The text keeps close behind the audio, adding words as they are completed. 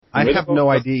I have no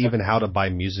idea even how to buy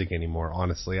music anymore,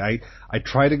 honestly. I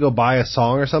try to go buy a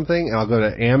song or something, and I'll go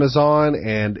to Amazon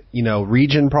and,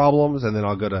 region problems, and then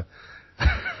I'll go to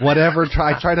whatever.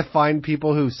 I try to find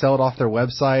people who sell it off their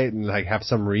website and like have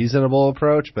some reasonable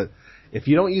approach, but if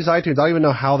you don't use iTunes, I don't even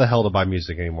know how the hell to buy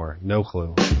music anymore. No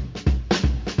clue.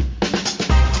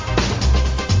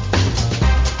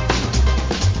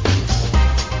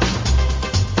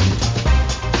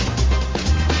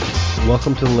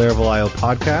 Welcome to the Laravel IO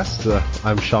podcast.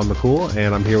 I'm Sean McCool,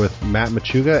 and I'm here with Matt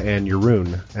Machuga and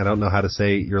Jeroen. And I don't know how to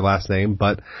say your last name,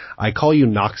 but I call you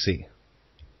Noxy.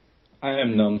 I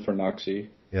am known for Noxy.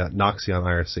 Yeah, Noxy on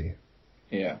IRC.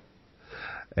 Yeah.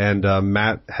 And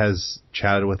Matt has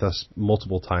chatted with us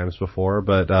multiple times before,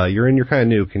 but Jeroen, you're kind of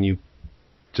new. Can you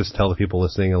just tell the people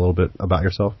listening a little bit about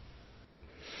yourself?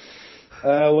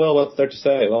 Well, what's there to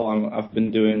say? Well, I've been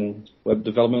doing web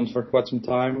development for quite some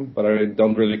time, but I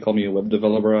don't really call me a web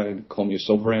developer. I call me a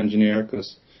software engineer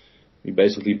because we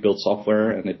basically build software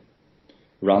and it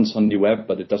runs on the web,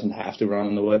 but it doesn't have to run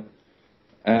on the web.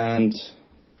 And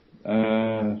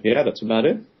yeah, that's about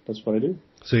it. That's what I do.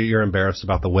 So you're embarrassed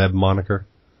about the web moniker?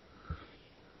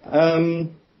 I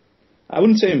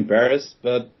wouldn't say embarrassed,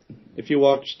 but if you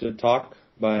watched the talk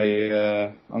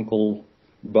by Uncle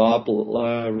Bob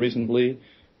recently,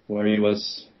 where he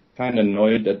was kind of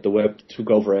annoyed that the web took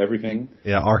over everything.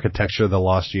 Yeah, architecture of the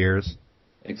lost years.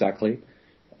 Exactly.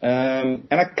 And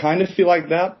I kind of feel like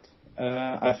that.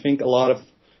 I think a lot of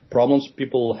problems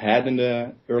people had in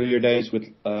the earlier days with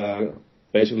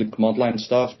basically command line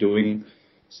stuff, doing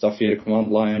stuff via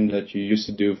command line that you used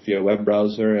to do via web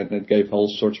browser, and it gave all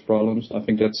sorts of problems. I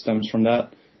think that stems from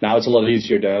that. Now it's a lot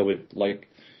easier though with like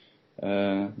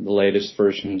the latest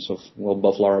versions of,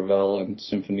 both Laravel and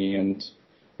Symfony and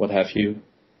what have you.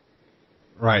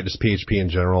 Right, just PHP in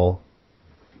general.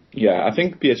 Yeah, I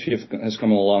think PHP has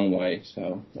come a long way,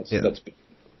 so that's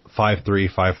 5.3,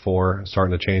 5.4,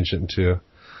 starting to change it into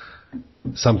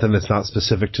something that's not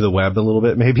specific to the web a little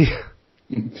bit, maybe.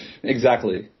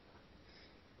 Exactly.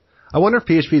 I wonder if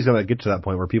PHP is going to get to that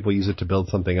point where people use it to build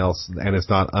something else and it's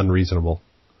not unreasonable.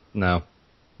 No.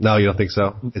 No, you don't think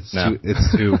so?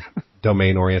 It's too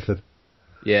domain oriented.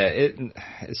 Yeah,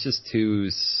 it's just too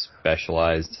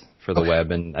specialized for the web,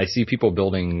 and I see people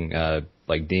building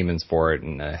like daemons for it,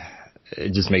 and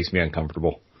it just makes me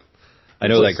uncomfortable. I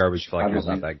know that garbage collector is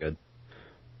not that good.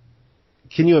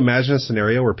 Can you imagine a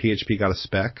scenario where PHP got a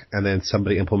spec and then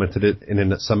somebody implemented it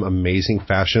in some amazing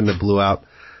fashion that blew out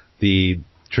the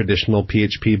traditional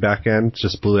PHP backend,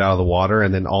 just blew it out of the water,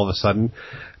 and then all of a sudden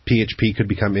PHP could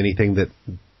become anything that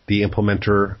the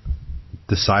implementer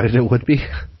decided it would be?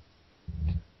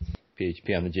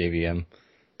 PHP on the JVM.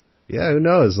 Yeah, who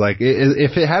knows? Like,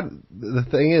 if it had, the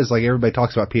thing is, like, everybody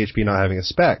talks about PHP not having a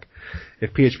spec.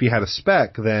 If PHP had a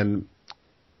spec, then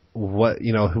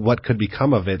what could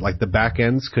become of it? Like, the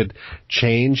backends could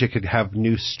change. It could have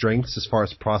new strengths as far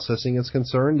as processing is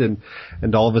concerned, and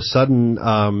all of a sudden,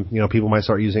 people might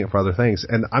start using it for other things.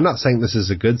 And I'm not saying this is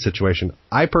a good situation.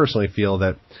 I personally feel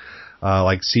that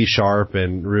like C#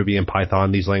 and Ruby and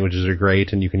Python, these languages are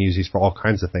great, and you can use these for all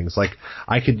kinds of things. Like,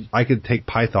 I could take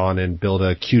Python and build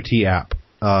a Qt app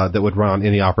that would run on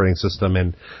any operating system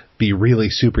and be really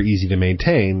super easy to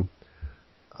maintain.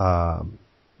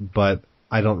 But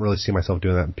I don't really see myself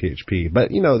doing that in PHP. But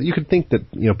you could think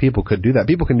that people could do that.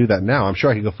 People can do that now. I'm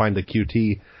sure I could go find the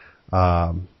Qt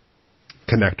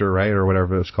connector, right, or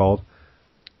whatever it's called.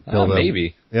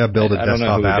 Maybe. Build a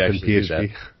desktop app in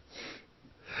PHP.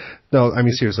 No, I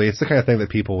mean, seriously, it's the kind of thing that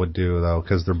people would do, though,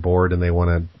 because they're bored and they want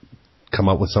to come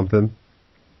up with something.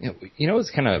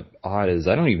 What's kind of odd is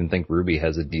I don't even think Ruby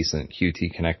has a decent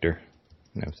Qt connector.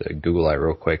 I have to Google that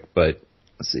real quick, but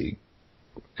let's see.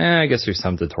 I guess there's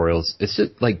some tutorials. It's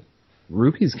just like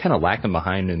Ruby's kind of lacking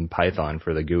behind in Python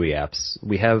for the GUI apps.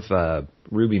 We have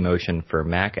Ruby Motion for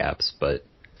Mac apps, but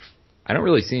I don't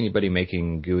really see anybody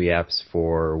making GUI apps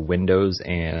for Windows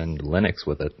and Linux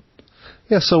with it.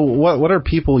 Yeah, so what are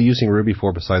people using Ruby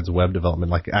for besides web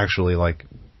development? Like, actually, like,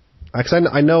 because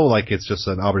I know, like, it's just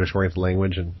an object-oriented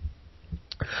language, and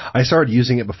I started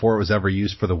using it before it was ever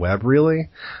used for the web, really.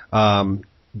 But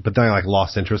then I, like,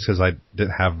 lost interest because I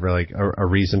didn't have, really, a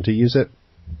reason to use it.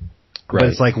 Right. But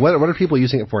it's like, what are people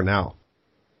using it for now?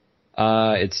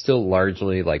 It's still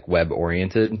largely, like,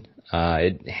 web-oriented.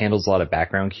 It handles a lot of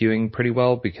background queuing pretty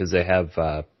well because they have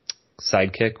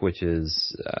Sidekick, which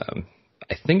is...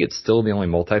 I think it's still the only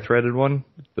multi-threaded one,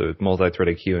 the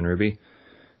multi-threaded queue in Ruby.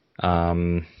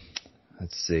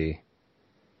 Let's see.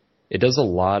 It does a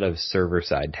lot of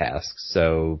server-side tasks,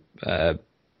 so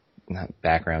not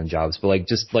background jobs, but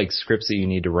just scripts that you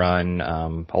need to run,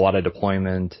 a lot of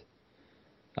deployment.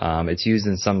 It's used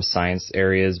in some science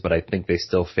areas, but I think they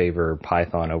still favor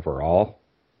Python overall.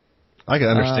 I can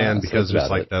understand So because that's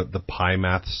there's about like the pi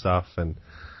math stuff and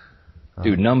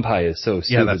Dude, NumPy is so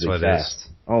stupidly that's what it fast. is.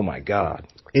 Oh my god.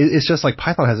 It's just like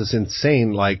Python has this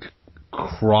insane like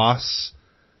cross.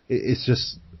 It's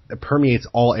just it permeates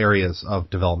all areas of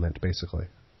development basically.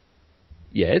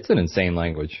 Yeah, it's an insane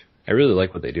language. I really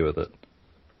like what they do with it.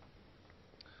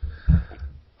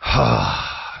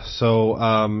 So,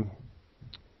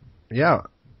 yeah,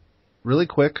 really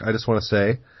quick, I just want to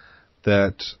say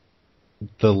that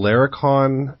the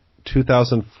Laracon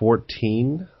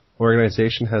 2014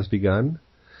 organization has begun,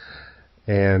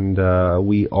 and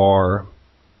we are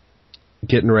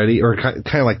getting ready, or kind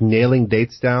of like nailing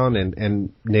dates down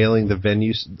and nailing the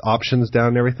venue options down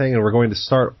and everything, and we're going to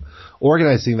start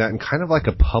organizing that in kind of like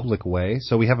a public way.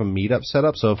 So we have a meetup set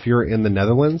up, so if you're in the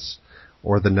Netherlands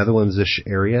or the Netherlands-ish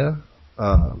area,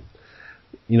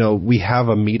 we have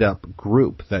a meetup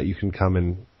group that you can come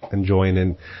and join,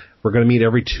 and we're going to meet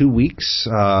every 2 weeks.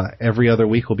 Every other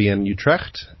week will be in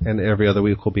Utrecht, and every other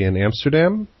week will be in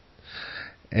Amsterdam.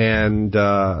 And,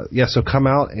 so come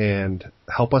out and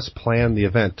help us plan the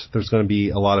event. There's going to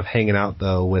be a lot of hanging out,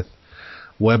 though, with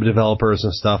web developers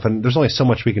and stuff, and there's only so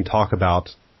much we can talk about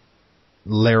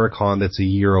Laracon that's a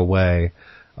year away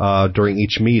during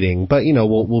each meeting. But,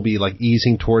 we'll be, like,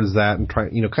 easing towards that and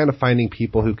trying, kind of finding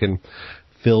people who can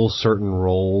fill certain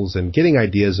roles and getting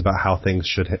ideas about how things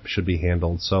should be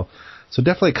handled. So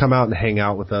definitely come out and hang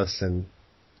out with us, and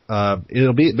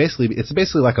it's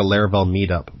basically like a Laravel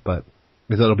meetup, but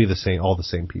it'll be all the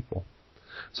same people.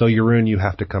 So Jeroen, you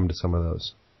have to come to some of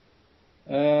those.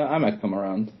 I might come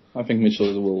around. I think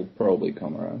Mitchell will probably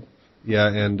come around. Yeah,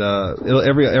 and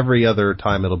every other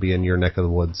time it'll be in your neck of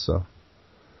the woods. So.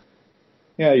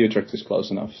 Yeah, Utrecht is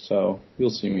close enough, so you'll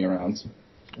see me around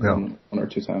one or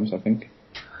two times, I think.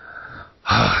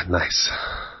 Nice.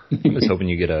 I'm just hoping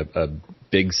you get a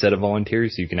big set of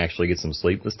volunteers so you can actually get some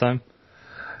sleep this time.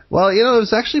 Well, it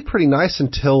was actually pretty nice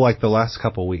until like the last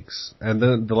couple of weeks. And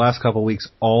then the last couple of weeks,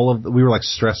 we were like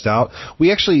stressed out. We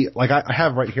actually, like I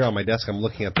have right here on my desk, I'm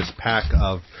looking at this pack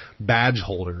of badge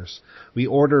holders. We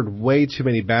ordered way too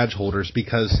many badge holders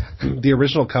because the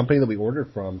original company that we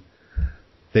ordered from,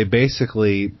 they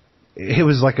basically, it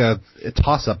was like a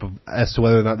toss-up as to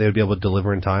whether or not they would be able to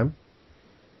deliver in time.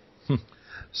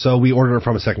 So we ordered it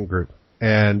from a second group.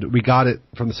 And we got it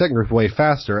from the second group way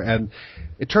faster, and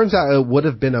it turns out it would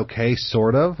have been okay,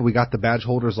 sort of. We got the badge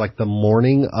holders like the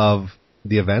morning of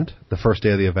the event, the first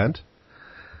day of the event.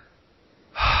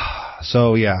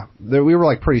 So yeah, we were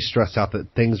like pretty stressed out that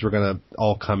things were going to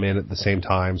all come in at the same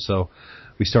time, so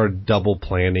we started double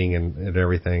planning and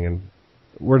everything, and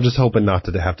we're just hoping not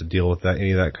to have to deal with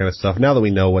any of that kind of stuff now that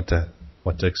we know what to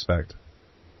expect.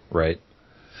 Right.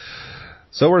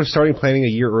 So we're starting planning a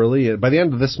year early. By the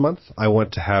end of this month, I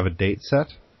want to have a date set,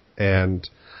 and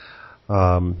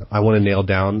I want to nail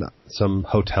down some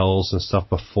hotels and stuff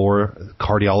before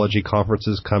cardiology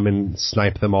conferences come and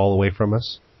snipe them all away from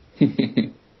us.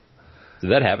 Did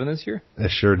that happen this year?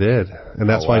 It sure did. And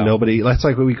that's why that's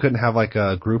like we couldn't have like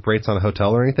group rates on a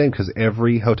hotel or anything, because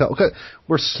every hotel,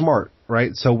 we're smart,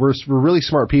 right? So we're really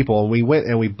smart people, and we went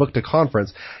and we booked a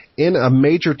conference in a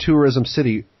major tourism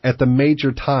city at the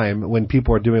major time when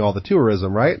people are doing all the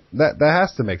tourism, right? That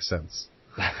has to make sense.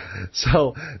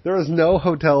 So there was no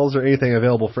hotels or anything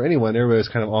available for anyone. Everybody was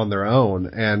kind of on their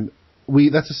own, and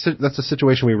that's a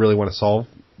situation we really want to solve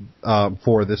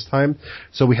for this time.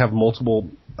 So we have multiple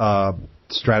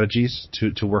strategies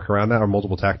to work around that, or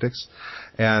multiple tactics,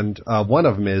 and one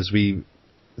of them is we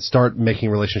start making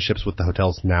relationships with the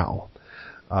hotels now.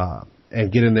 And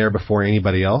get in there before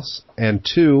anybody else. And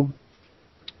two,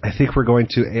 I think we're going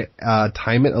to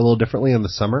time it a little differently in the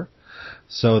summer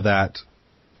so that,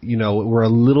 we're a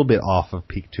little bit off of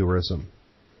peak tourism.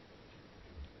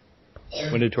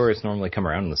 When do tourists normally come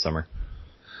around in the summer?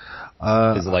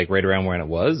 Is it like right around when it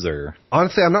was, or?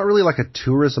 Honestly, I'm not really like a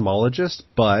tourismologist,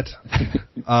 but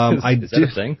is that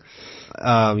a thing?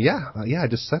 Yeah, I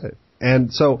just said it.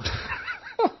 And so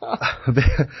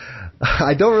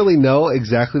I don't really know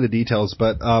exactly the details,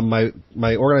 but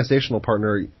my organizational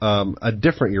partner, a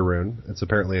different Jeroen, it's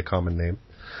apparently a common name,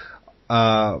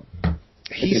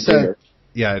 he said,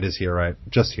 yeah, it is here, right?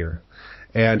 Just here.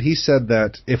 And he said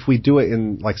that if we do it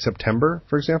in like September,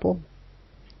 for example,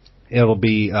 it'll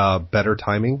be better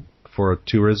timing for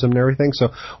tourism and everything. So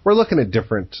we're looking at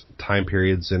different time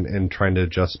periods and trying to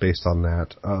adjust based on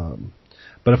that.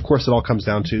 But of course, it all comes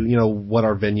down to, what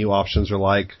our venue options are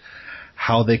like,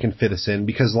 how they can fit us in.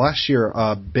 Because last year,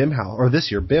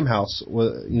 this year, BIM House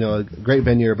was, a great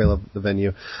venue. Everybody loved the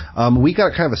venue. We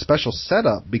got kind of a special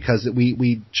setup because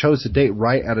we chose a date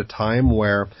right at a time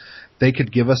where they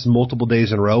could give us multiple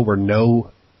days in a row where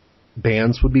no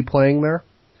bands would be playing there.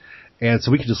 And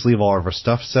so we could just leave all of our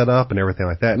stuff set up and everything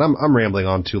like that. And I'm rambling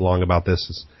on too long about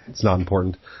this. It's not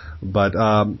important. But,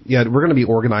 we're going to be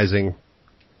organizing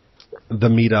the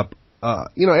meetup,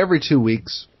 every 2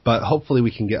 weeks. But hopefully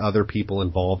we can get other people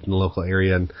involved in the local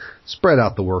area and spread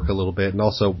out the work a little bit and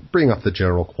also bring up the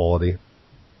general quality.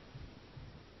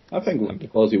 I think the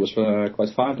quality was quite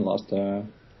fine last.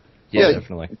 Yeah,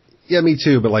 definitely. Yeah, me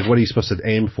too. But what are you supposed to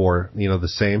aim for? The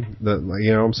same.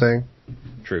 You know what I'm saying?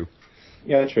 True.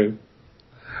 Yeah, true.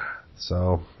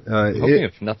 So, I'm hoping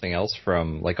if nothing else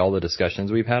from all the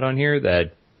discussions we've had on here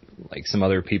that some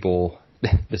other people,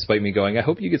 despite me going, I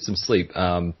hope you get some sleep.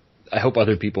 I hope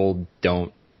other people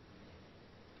don't.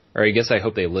 Or I guess I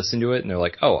hope they listen to it and they're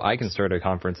like, oh, I can start a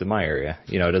conference in my area.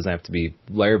 It doesn't have to be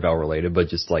Laravel related, but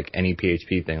just any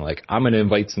PHP thing. I'm going to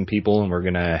invite some people and we're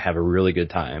going to have a really good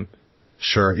time.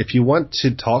 Sure. If you want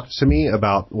to talk to me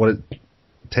about what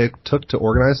it took to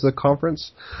organize the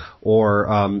conference or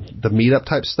the meetup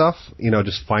type stuff,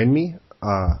 just find me.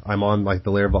 I'm on the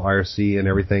Laravel IRC and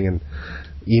everything, and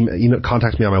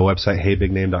contact me on my website,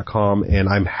 heybigname.com, and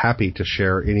I'm happy to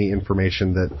share any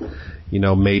information that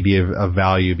may be of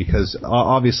value, because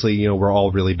obviously we're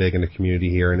all really big in the community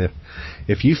here, and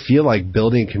if you feel like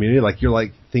building a community, you're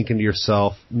thinking to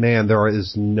yourself, man, there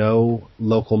is no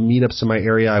local meetups in my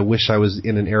area. I wish I was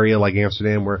in an area like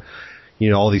Amsterdam where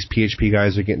all these PHP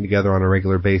guys are getting together on a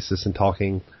regular basis and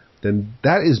talking, then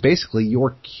that is basically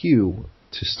your cue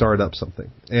to start up something.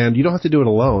 And you don't have to do it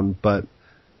alone, but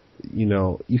you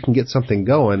can get something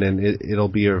going, and it'll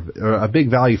be a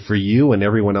big value for you and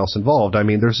everyone else involved. I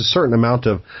mean, there's a certain amount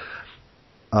of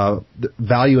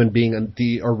value in being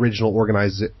the original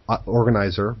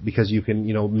organizer, because you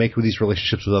can make these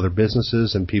relationships with other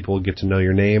businesses and people get to know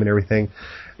your name and everything.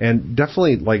 And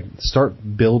definitely start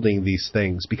building these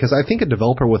things, because I think a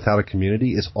developer without a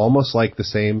community is almost the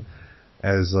same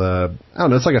as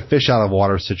it's like a fish out of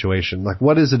water situation.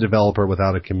 What is a developer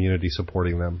without a community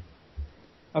supporting them?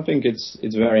 I think it's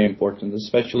very important,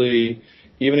 especially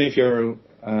even if you're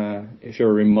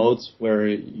remote, where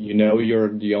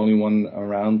you're the only one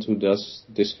around who does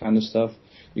this kind of stuff.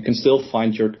 You can still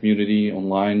find your community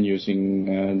online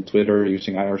using Twitter,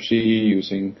 using IRC,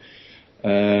 using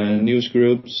news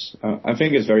groups. I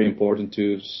think it's very important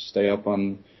to stay up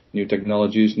on new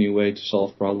technologies, new way to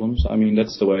solve problems. I mean,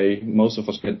 that's the way most of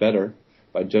us get better,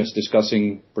 by just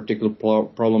discussing particular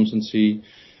problems and see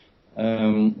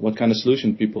what kind of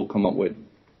solution people come up with.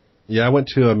 Yeah, I went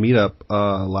to a meetup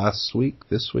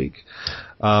this week,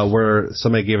 where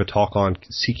somebody gave a talk on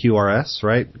CQRS,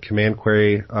 right? Command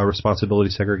Query Responsibility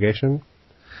Segregation.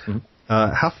 Mm-hmm.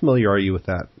 How familiar are you with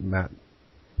that, Matt?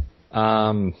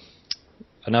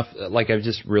 Enough. I've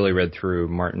just really read through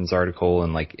Martin's article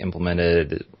and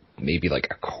implemented maybe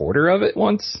a quarter of it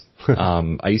once.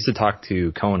 I used to talk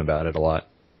to Cohen about it a lot.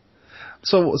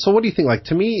 So what do you think?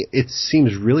 To me, it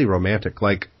seems really romantic.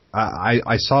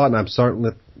 I saw it and I'm starting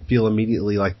to feel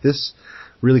immediately this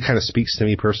really kind of speaks to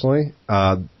me personally.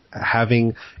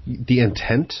 Having the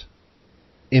intent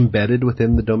embedded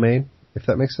within the domain, if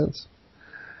that makes sense.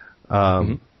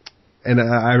 Mm-hmm. And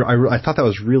I thought that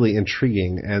was really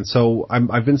intriguing. And so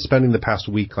I've been spending the past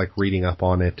week reading up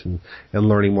on it and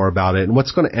learning more about it. And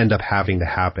what's going to end up having to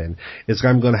happen is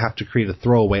I'm going to have to create a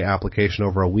throwaway application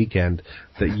over a weekend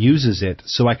that uses it,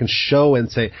 so I can show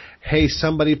and say, hey,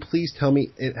 somebody please tell me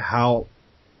how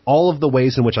all of the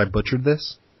ways in which I butchered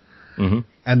this. Mm-hmm.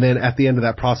 And then at the end of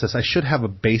that process, I should have a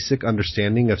basic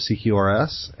understanding of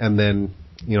CQRS, and then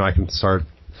I can start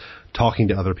talking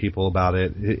to other people about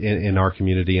it in our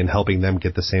community and helping them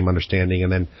get the same understanding,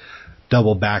 and then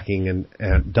double backing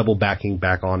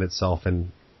back on itself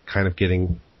and kind of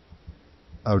getting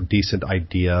a decent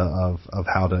idea of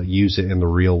how to use it in the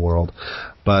real world.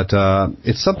 But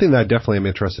it's something that I definitely am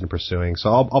interested in pursuing. So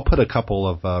I'll put a couple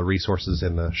of resources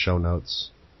in the show notes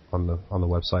on the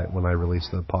website when I release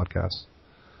the podcast.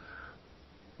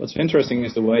 What's interesting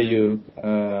is the way you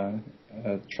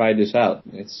try this out.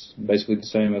 It's basically the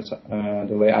same as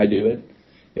the way I do it.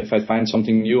 If I find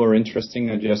something new or interesting,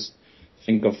 I just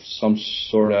think of some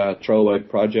sort of throwaway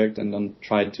project and then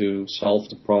try to solve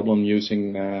the problem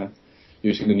using the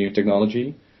new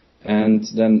technology. And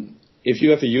then if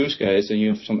you have a use case and you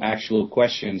have some actual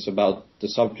questions about the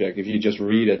subject, if you just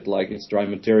read it like it's dry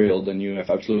material, then you have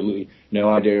absolutely no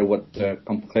idea what the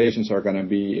complications are going to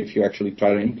be if you actually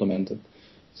try to implement it.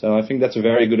 So I think that's a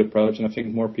very good approach, and I think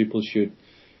more people should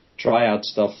try out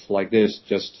stuff like this.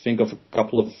 Just think of a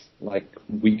couple of like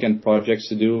weekend projects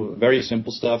to do, very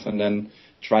simple stuff, and then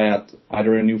try out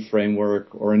either a new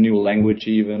framework or a new language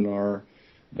even, or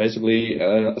basically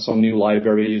some new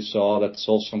library you saw that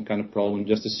solves some kind of problem,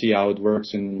 just to see how it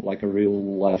works in like a real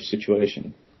life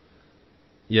situation.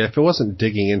 Yeah, if it wasn't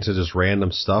digging into just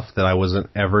random stuff that I wasn't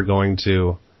ever going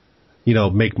to,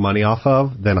 make money off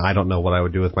of, then I don't know what I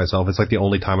would do with myself. It's like the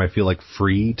only time I feel like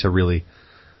free to really,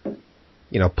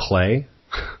 play.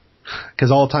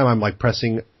 Because all the time I'm like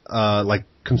pressing,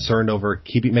 concerned over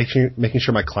making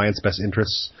sure my clients' best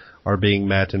interests are being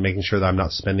met and making sure that I'm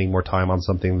not spending more time on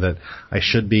something that I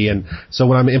should be. And so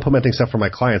when I'm implementing stuff for my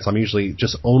clients, I'm usually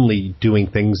just only doing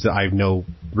things that I know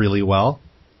really well.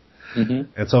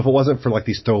 Mm-hmm. And so if it wasn't for like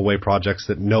these throwaway projects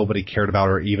that nobody cared about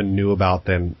or even knew about,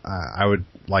 then I would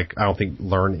I don't think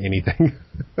learn anything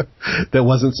that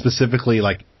wasn't specifically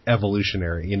like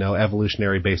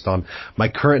evolutionary based on my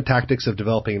current tactics of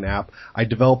developing an app. I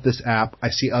develop this app. I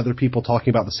see other people talking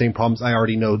about the same problems I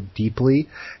already know deeply,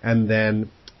 and then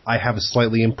I have a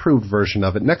slightly improved version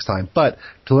of it next time. But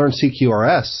to learn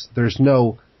CQRS, there's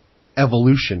no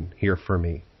evolution here for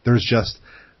me. There's just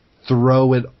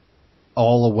throw it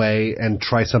all away and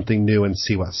try something new and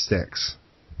see what sticks.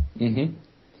 Mm-hmm.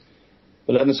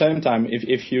 But at the same time,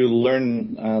 if you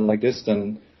learn like this,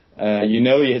 then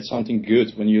you hit something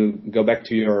good when you go back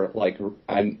to your what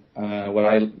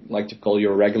I like to call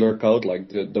your regular code, like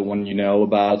the one you know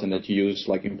about and that you use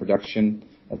like in production,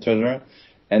 etc.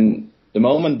 And the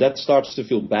moment that starts to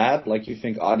feel bad, like you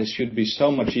think, this should be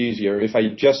so much easier if I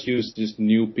just use this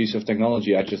new piece of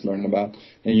technology I just learned about,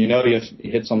 and you've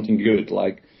hit something good.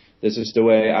 Like this is the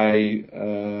way I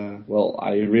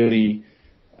really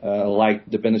like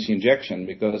dependency injection,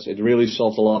 because it really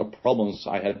solved a lot of problems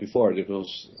I had before. It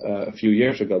was a few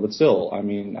years ago, but still, I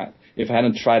mean, if I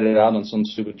hadn't tried it out on some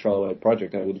stupid throwaway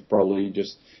project, I would have probably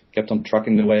just kept on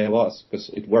trucking the way it was, because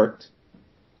it worked.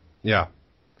 Yeah.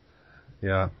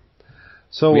 Yeah.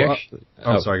 So,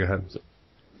 sorry, go ahead.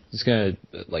 Just gonna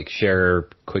share a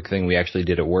quick thing we actually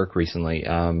did at work recently.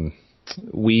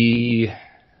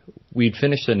 We'd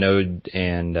finished a Node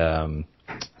and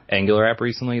Angular app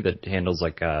recently that handles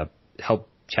help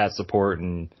chat support,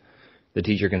 and the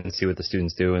teacher can see what the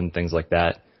students do and things like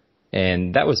that.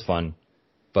 And that was fun.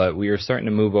 But we were starting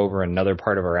to move over another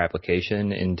part of our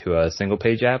application into a single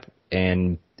page app,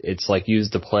 and it's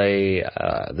used to play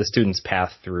the student's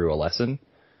path through a lesson.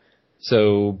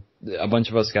 So a bunch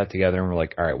of us got together and we're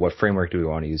like, all right, what framework do we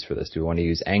want to use for this? Do we want to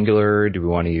use Angular? Do we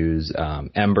want to use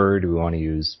Ember? Do we want to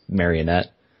use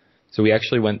Marionette? So we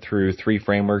actually went through 3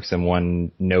 frameworks and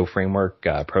 1 no framework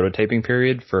prototyping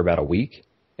period for about a week.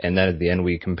 And then at the end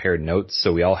we compared notes.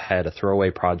 So we all had a throwaway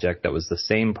project that was the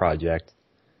same project.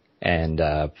 And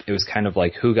it was kind of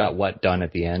like who got what done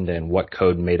at the end and what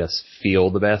code made us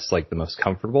feel the best, the most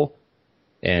comfortable.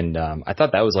 And I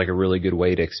thought that was a really good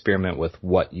way to experiment with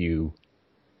what you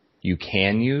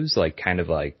can use,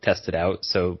 test it out.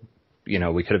 So,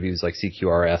 we could have used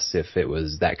CQRS if it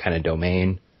was that kind of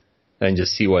domain, and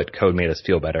just see what code made us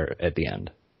feel better at the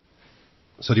end.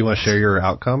 So do you want to share your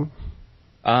outcome?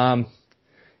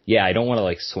 Yeah, I don't want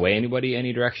to sway anybody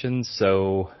any direction.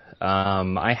 So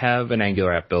I have an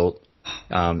Angular app built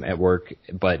at work,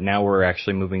 but now we're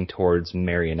actually moving towards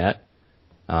Marionette.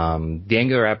 The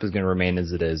Angular app is going to remain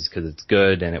as it is because it's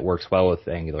good and it works well with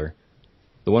Angular.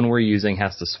 The one we're using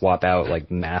has to swap out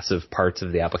massive parts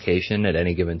of the application at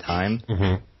any given time,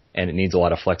 mm-hmm. and it needs a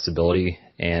lot of flexibility.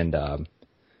 And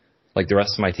the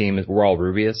rest of my team, we're all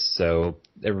Rubyists, so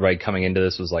everybody coming into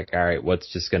this was all right,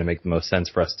 what's just going to make the most sense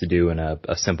for us to do in a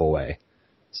simple way?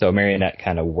 So Marionette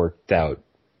kind of worked out,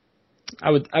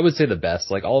 I would say, the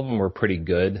best. All of them were pretty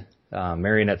good.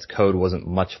 Marionette's code wasn't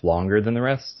much longer than the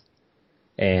rest.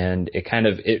 And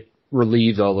it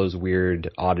relieved all those weird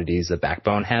oddities that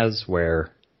Backbone has where,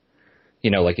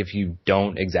 if you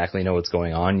don't exactly know what's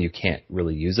going on, you can't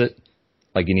really use it.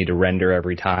 You need to render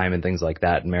every time and things like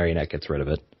that, and Marionette gets rid of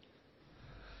it.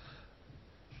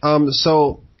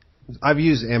 So I've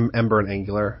used Ember and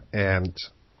Angular, and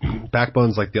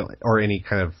Backbone's or any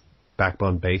kind of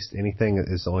Backbone-based anything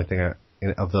is the only thing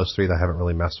of those 3 that I haven't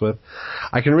really messed with.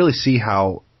 I can really see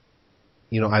how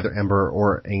either Ember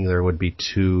or Angular would be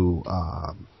too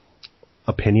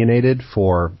opinionated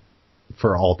for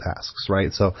all tasks,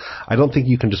 right? So I don't think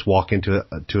you can just walk into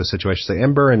a situation, say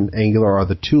Ember and Angular are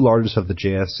the 2 largest of the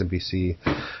JS and VC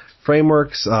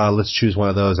frameworks. Let's choose one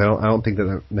of those. I don't think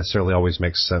that necessarily always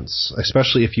makes sense,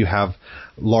 especially if you have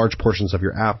large portions of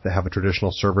your app that have a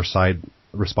traditional server-side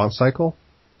response cycle.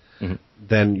 Mm-hmm.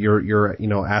 Then you're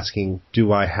asking,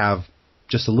 do I have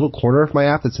just a little corner of my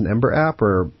app that's an Ember app,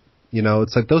 or You know,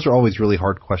 it's like those are always really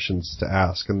hard questions to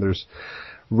ask, and there's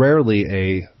rarely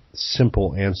a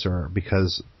simple answer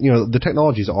because, you know, the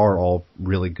technologies are all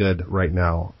really good right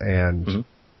now, and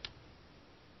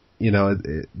you know,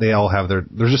 they all have they're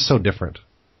just so different.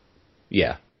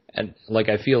 Yeah. And like,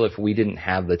 I feel if we didn't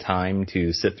have the time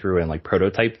to sit through and like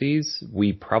prototype these,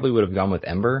 we probably would have gone with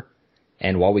Ember.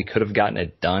 And while we could have gotten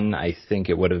it done, I think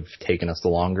it would have taken us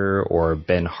longer or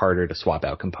been harder to swap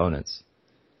out components.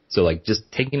 So like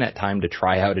just taking that time to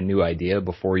try out a new idea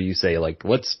before you say like,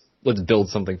 let's build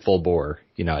something full bore.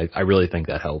 You know, I really think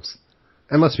that helps.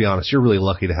 And let's be honest, you're really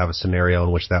lucky to have a scenario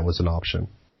in which that was an option.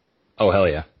 Oh, hell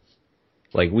yeah.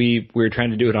 Like we were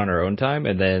trying to do it on our own time,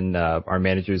 and then our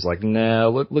manager's like,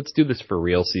 no, let's do this for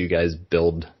real so you guys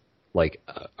build like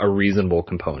a reasonable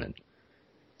component.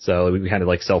 So we kind of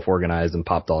like self-organized and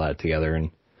popped all that together,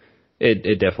 and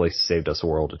it definitely saved us a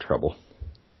world of trouble.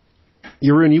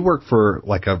 Jeroen, you work for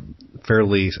like a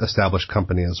fairly established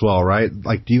company as well, right?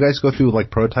 Like, do you guys go through like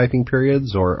prototyping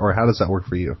periods, or how does that work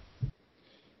for you?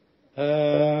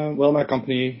 Well, my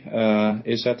company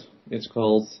it's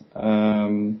called.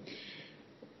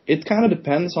 It kind of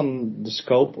depends on the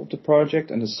scope of the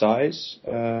project and the size.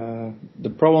 The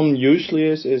problem usually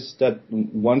is that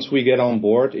once we get on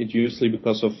board, it's usually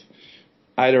because of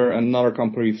either another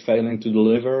company failing to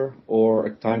deliver or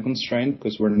a time constraint,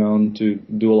 because we're known to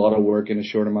do a lot of work in a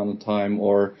short amount of time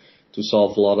or to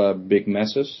solve a lot of big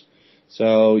messes.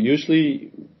 So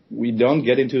usually we don't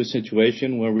get into a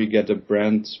situation where we get a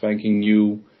brand spanking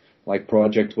new like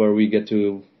project where we get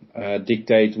to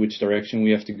dictate which direction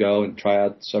we have to go and try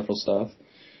out several stuff.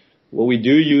 What we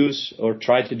do use or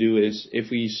try to do is if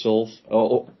we solve,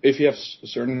 or if you have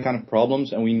certain kind of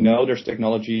problems and we know there's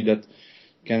technology that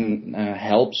can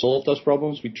help solve those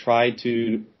problems, we try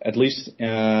to, at least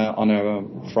on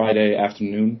a Friday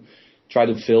afternoon, try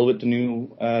to fill with the new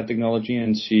technology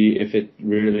and see if it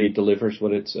really delivers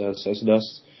what it says it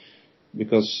does.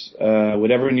 Because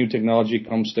with every new technology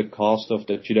comes the cost of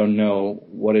that you don't know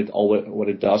what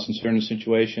it does in certain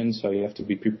situations, so you have to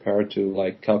be prepared to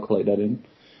like calculate that in.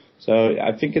 So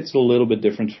I think it's a little bit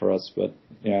different for us, but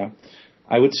yeah,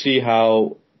 I would see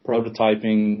how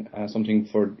prototyping something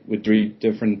with 3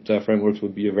 different frameworks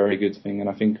would be a very good thing, and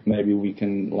I think maybe we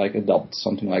can like adopt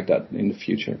something like that in the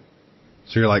future.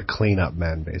 So you're like cleanup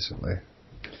men, basically.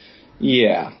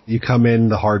 Yeah. You come in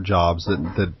the hard jobs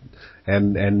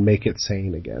and make it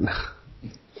sane again.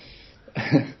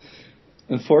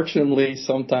 Unfortunately,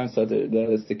 sometimes that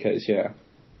is the case, yeah.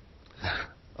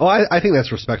 Oh, I think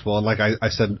that's respectable. And like I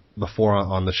said before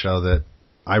on the show, that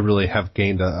I really have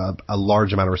gained a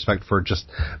large amount of respect for just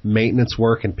maintenance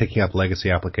work and picking up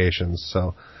legacy applications.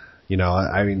 So, you know,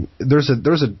 I mean,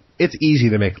 it's easy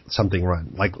to make something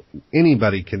run. Like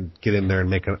anybody can get in there and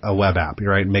make a web app,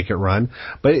 right, and make it run.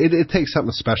 But it takes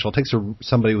something special. It takes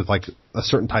somebody with like a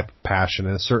certain type of passion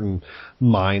and a certain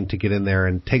mind to get in there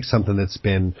and take something that's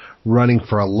been running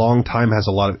for a long time, has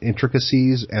a lot of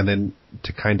intricacies, and then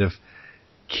to kind of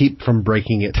keep from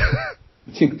breaking it.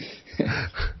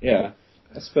 Yeah.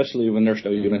 Especially when there's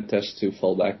no unit test to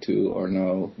fall back to or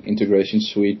no integration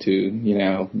suite to, you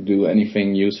know, do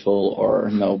anything useful or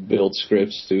no build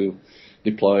scripts to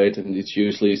deploy it. And it's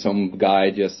usually some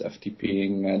guy just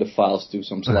FTPing the files to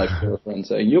some Slack server and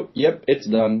saying, yep, it's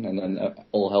done. And then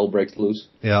all hell breaks loose.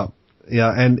 Yeah.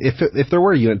 Yeah. And if there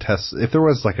were unit tests, if there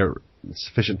was like a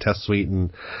sufficient test suite,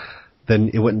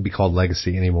 then it wouldn't be called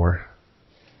legacy anymore.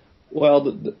 Well,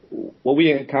 what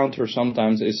we encounter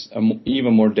sometimes is an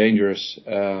even more dangerous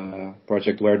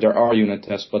project where there are unit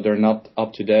tests, but they're not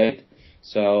up to date.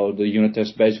 So the unit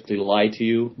tests basically lie to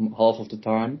you half of the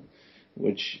time,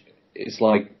 which is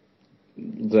like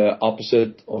the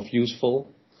opposite of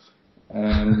useful.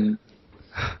 Yeah,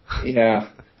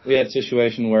 we had a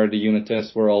situation where the unit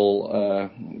tests were all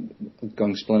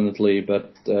going splendidly,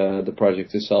 but the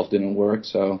project itself didn't work,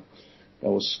 so that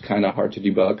was kind of hard to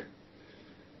debug.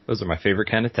 Those are my favorite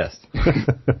kind of tests.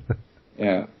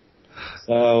 Yeah.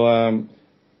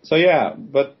 So yeah,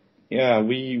 but yeah,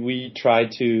 we try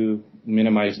to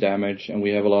minimize damage, and we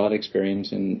have a lot of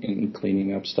experience in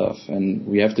cleaning up stuff, and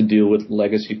we have to deal with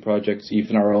legacy projects.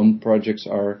 Even our own projects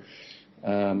are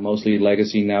mostly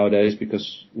legacy nowadays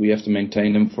because we have to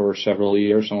maintain them for several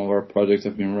years. Some of our projects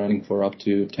have been running for up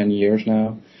to 10 years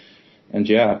now. And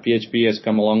yeah, PHP has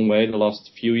come a long way the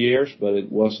last few years, but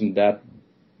it wasn't that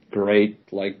great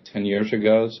like 10 years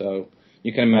ago, so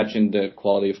you can imagine the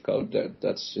quality of code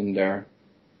that's in there.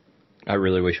 I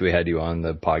really wish we had you on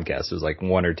the podcast. It was like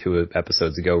 1 or 2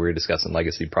 episodes ago we were discussing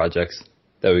legacy projects.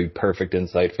 That would be perfect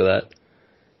insight for that.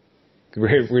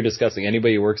 We're discussing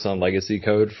anybody who works on legacy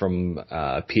code from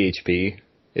PHP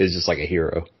is just like a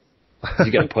hero.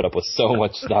 You got to put up with so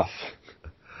much stuff.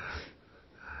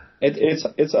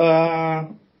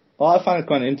 Well, I find it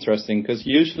quite interesting because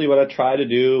usually what I try to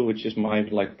do, which is my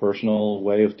like personal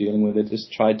way of dealing with it, is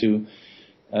try to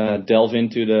delve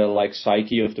into the like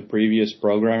psyche of the previous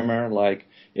programmer. Like,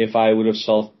 if I would have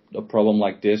solved a problem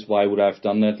like this, why would I have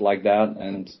done it like that?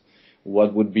 And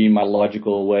what would be my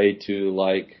logical way to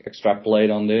like extrapolate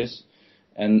on this?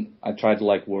 And I try to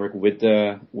like work with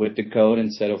the code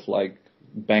instead of like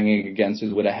banging against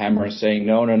it with a hammer and saying,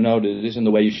 no, this isn't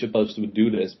the way you're supposed to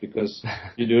do this, because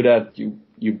you do that,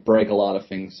 you break a lot of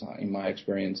things, in my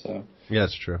experience. So. Yeah,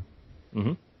 it's true.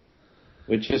 Mm-hmm.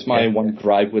 Which is my one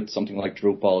gripe with something like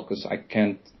Drupal, because I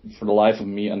can't, for the life of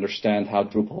me, understand how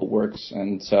Drupal works.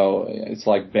 And so it's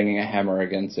like banging a hammer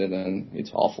against it, and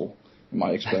it's awful, in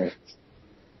my experience.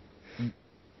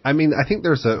 I mean, I think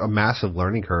there's a massive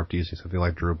learning curve to using something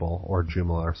like Drupal or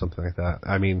Joomla or something like that.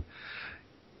 I mean,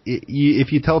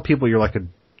 if you tell people you're like a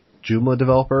Joomla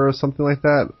developer or something like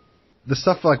that, the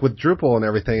stuff like with Drupal and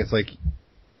everything, it's like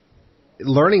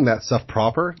learning that stuff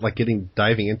proper, like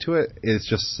diving into it, is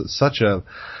just such a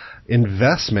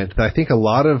investment that I think a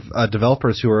lot of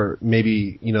developers who are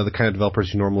maybe, the kind of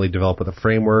developers who normally develop with a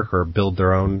framework or build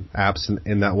their own apps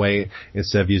in that way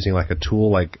instead of using like a tool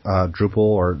like Drupal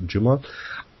or Joomla,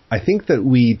 I think that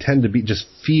we tend to just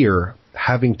fear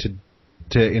having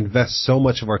to invest so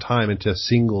much of our time into a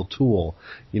single tool.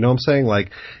 You know what I'm saying?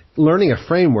 Like, learning a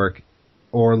framework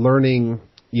or learning,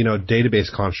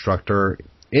 database construct or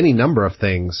any number of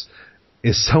things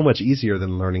is so much easier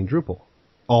than learning Drupal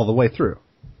all the way through.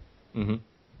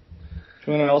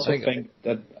 Mm-hmm. And I also think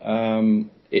that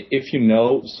if you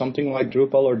know something like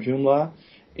Drupal or Joomla,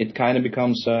 it kind of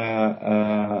becomes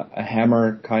a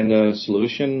hammer kind of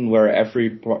solution where every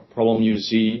problem you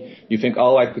see, you think,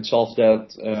 oh, I could solve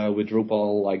that with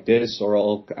Drupal like this,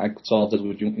 or I could solve that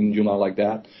in Joomla like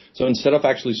that. So instead of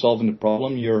actually solving the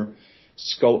problem, you're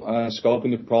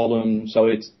scoping the problem so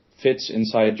it fits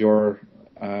inside your,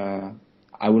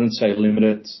 I wouldn't say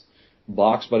limited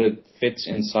box, but it fits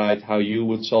inside how you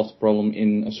would solve the problem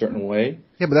in a certain way.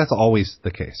 Yeah, but that's always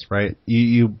the case, right?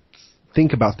 You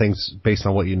think about things based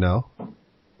on what you know.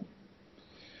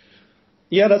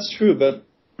 Yeah, that's true, but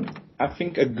I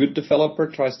think a good developer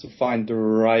tries to find the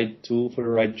right tool for the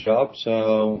right job.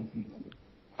 So,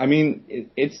 I mean,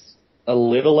 it's a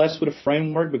little less with a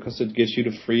framework because it gives you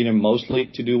the freedom mostly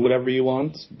to do whatever you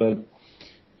want, but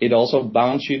it also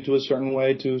bounds you to a certain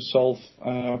way to solve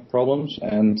problems.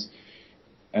 And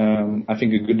I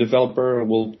think a good developer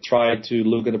will try to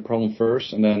look at the problem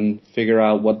first and then figure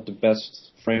out what the best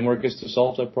framework is to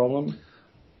solve that problem.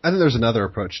 I think there's another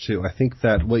approach too. I think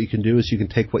that what you can do is you can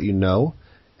take what you know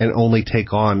and only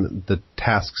take on the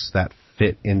tasks that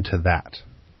fit into that.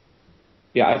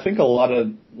 Yeah, I think a lot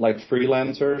of like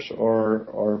freelancers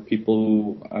or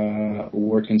people who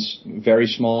work in very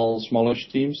smallish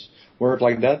teams work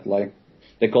like that. Like,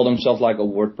 they call themselves like a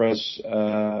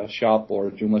WordPress shop or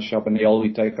a Joomla shop, and they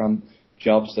only take on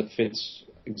jobs that fits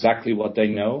exactly what they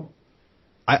know.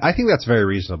 I think that's very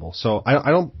reasonable. So I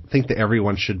don't think that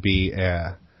everyone should be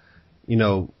a,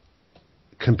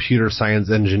 computer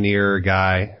science engineer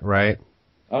guy, right?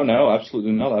 Oh, no,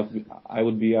 absolutely not. I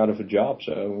would be out of a job,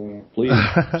 so please.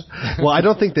 Well, I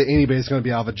don't think that anybody's going to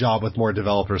be out of a job with more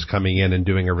developers coming in and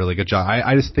doing a really good job.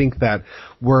 I just think that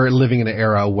we're living in an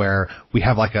era where we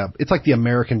have it's like the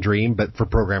American dream, but for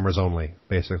programmers only,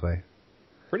 basically.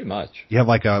 Pretty much. You have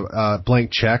like a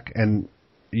blank check, and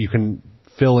you can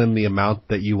fill in the amount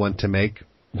that you want to make.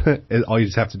 All you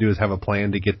just have to do is have a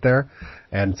plan to get there,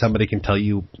 and somebody can tell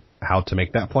you how to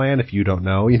make that plan if you don't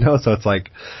know, So it's like,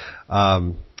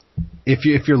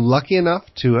 if you're lucky enough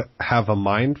to have a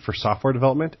mind for software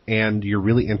development and you're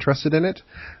really interested in it,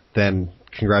 then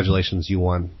congratulations, you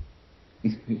won.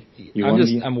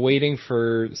 I'm waiting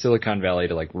for Silicon Valley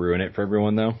to like ruin it for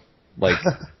everyone though. Like,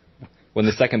 when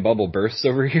the second bubble bursts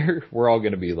over here, we're all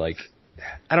going to be like,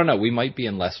 I don't know, we might be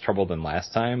in less trouble than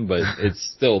last time, but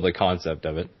it's still the concept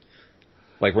of it.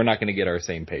 Like, we're not going to get our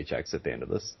same paychecks at the end of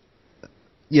this.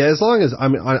 Yeah, as long as I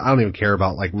don't even care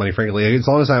about like money, frankly. As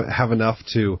long as I have enough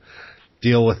to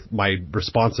deal with my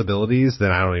responsibilities,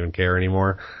 then I don't even care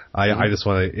anymore. I just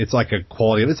want to. It's like a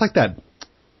quality. It's like that.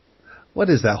 What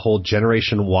is that whole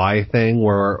Generation Y thing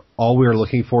where all we're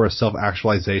looking for is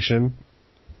self-actualization?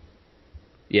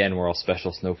 Yeah, and we're all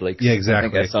special snowflakes. Yeah,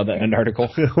 exactly. I think I saw that in an article.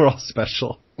 We're all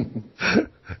special.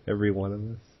 Every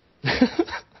one of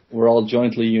us. We're all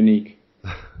jointly unique.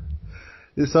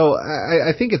 So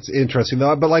I think it's interesting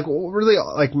though, but like really,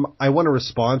 like I want to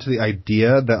respond to the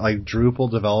idea that like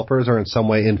Drupal developers are in some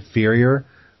way inferior,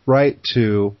 right,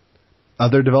 to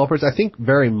other developers. I think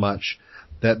very much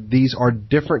that these are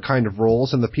different kind of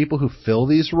roles, and the people who fill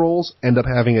these roles end up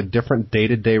having a different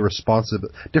day-to-day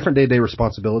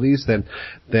responsibilities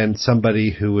than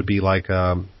somebody who would be like,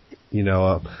 a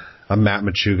Matt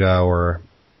Machuga or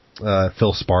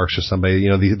Phil Sparks or somebody.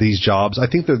 These jobs, I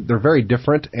think they're very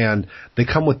different, and they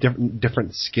come with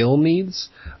different skill needs.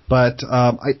 But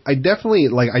I definitely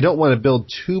I don't want to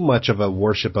build too much of a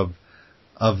worship of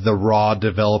the raw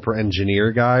developer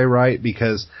engineer guy, right?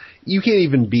 Because you can't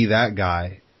even be that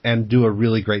guy and do a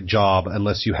really great job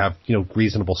unless you have,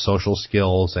 reasonable social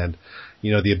skills and,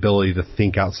 the ability to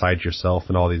think outside yourself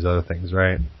and all these other things,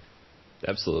 right?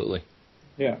 Absolutely.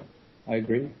 Yeah, I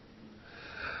agree.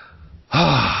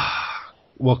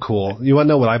 Well, cool. You want to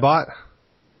know what I bought?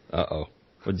 Uh-oh.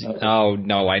 Oh,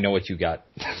 no, I know what you got.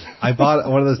 I bought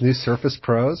one of those new Surface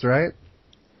Pros, right?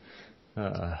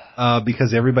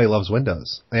 Because everybody loves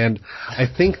Windows. And I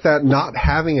think that not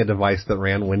having a device that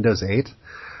ran Windows 8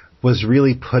 was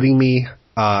really putting me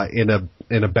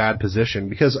in a bad position,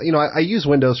 because I use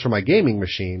Windows for my gaming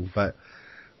machine, but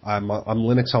I'm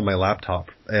Linux on my laptop,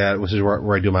 which is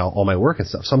where I do all my work and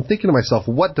stuff. So I'm thinking to myself,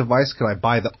 what device could I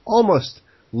buy that almost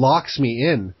locks me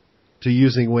in to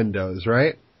using Windows,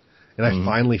 right? And I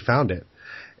finally found it.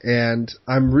 And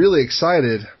I'm really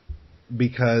excited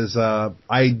because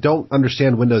I don't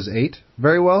understand Windows 8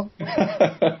 very well.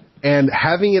 And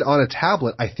having it on a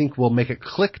tablet, I think, will make it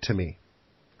click to me.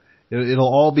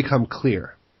 It'll all become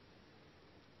clear.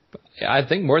 I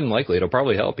think more than likely it'll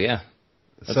probably help, yeah.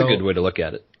 That's a good way to look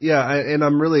at it. Yeah, and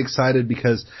I'm really excited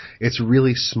because it's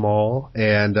really small,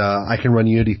 and I can run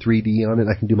Unity 3D on it.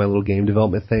 I can do my little game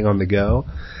development thing on the go,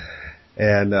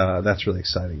 and that's really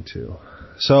exciting too.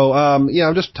 So,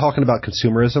 I'm just talking about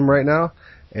consumerism right now,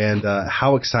 and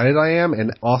how excited I am,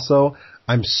 and also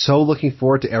I'm so looking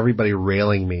forward to everybody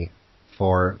railing me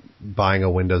for buying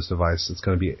a Windows device. It's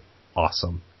going to be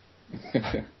awesome.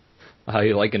 How are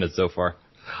you liking it so far?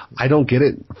 I don't get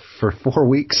it for 4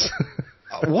 weeks.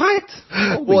 What?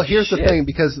 Well, here's the thing,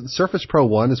 because Surface Pro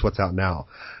 1 is what's out now.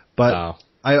 But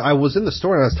I was in the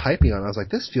store and I was typing on it. I was like,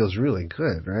 this feels really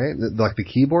good, right? Like the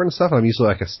keyboard and stuff. I'm usually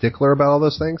like a stickler about all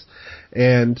those things.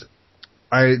 And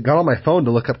I got on my phone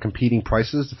to look up competing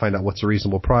prices to find out what's a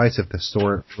reasonable price, if the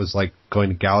store was like going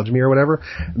to gouge me or whatever.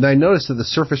 And I noticed that the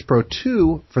Surface Pro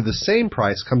 2 for the same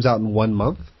price comes out in 1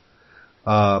 month.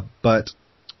 But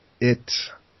it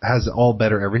has all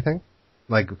better everything.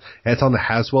 Like, it's on the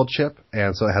Haswell chip,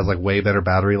 and so it has like way better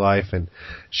battery life and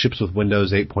ships with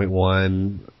Windows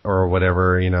 8.1 or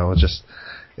whatever, it's just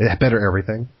it better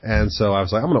everything. And so I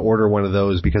was like, I'm going to order one of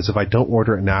those, because if I don't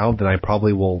order it now, then I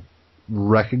probably will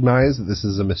recognize that this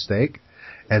is a mistake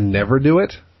and never do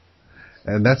it.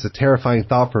 And that's a terrifying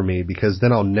thought for me, because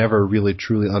then I'll never really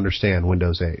truly understand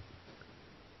Windows 8.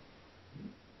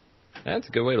 That's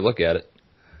a good way to look at it.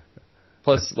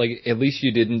 Plus, at least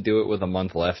you didn't do it with a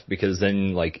month left, because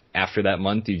then, after that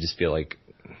month, you just feel like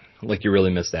you really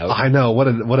missed out. I know. What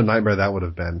a nightmare that would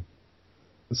have been.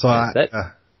 So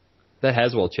that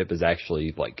Haswell chip is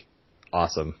actually,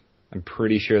 awesome. I'm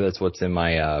pretty sure that's what's in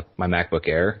my my MacBook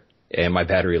Air, and my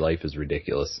battery life is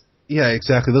ridiculous. Yeah,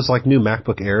 exactly. Those, new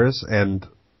MacBook Airs, and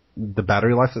the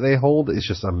battery life that they hold is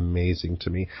just amazing to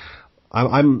me.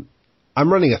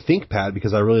 I'm running a ThinkPad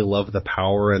because I really love the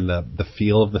power and the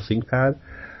feel of the ThinkPad.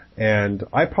 And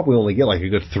I probably only get a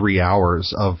good 3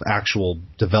 hours of actual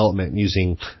development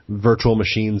using virtual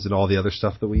machines and all the other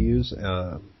stuff that we use.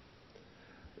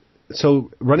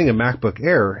 So running a MacBook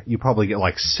Air, you probably get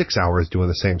 6 hours doing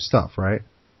the same stuff, right?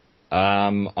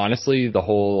 Honestly, the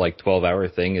whole 12-hour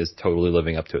thing is totally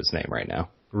living up to its name right now.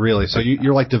 Really? So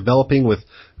you're developing with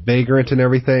Vagrant and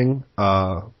everything?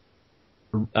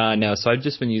 No, so I've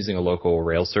just been using a local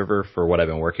Rails server for what I've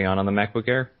been working on the MacBook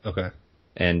Air. Okay.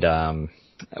 And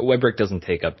WebRick doesn't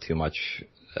take up too much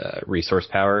resource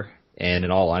power. And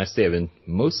in all honesty, I've been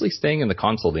mostly staying in the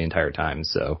console the entire time.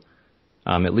 So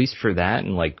at least for that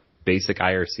and basic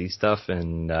IRC stuff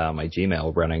and my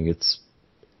Gmail running, it's,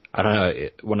 I don't know,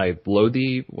 when I load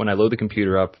the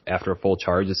computer up after a full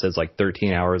charge, it says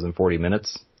 13 hours and 40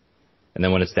 minutes. And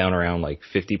then when it's down around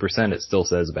 50%, it still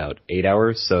says about 8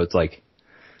 hours. So it's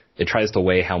it tries to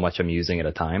weigh how much I'm using at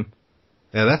a time.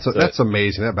 Yeah, that's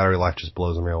amazing. That battery life just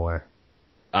blows me away.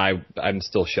 I'm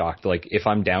still shocked. If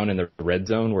I'm down in the red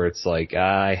zone where it's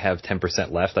I have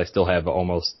 10% left, I still have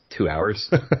almost 2 hours.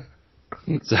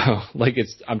 So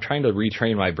I'm trying to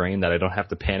retrain my brain that I don't have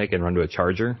to panic and run to a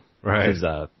charger. Right. Because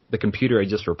the computer I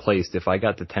just replaced, if I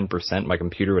got to 10%, my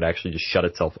computer would actually just shut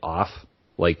itself off.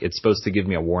 It's supposed to give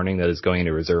me a warning that it's going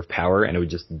into reserve power, and it would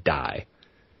just die.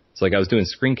 So I was doing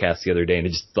screencasts the other day, and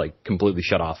it just completely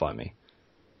shut off on me.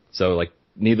 So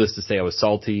needless to say, I was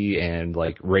salty and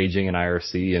like raging in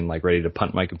IRC and like ready to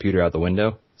punt my computer out the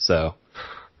window. So,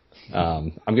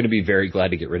 I'm going to be very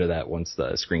glad to get rid of that once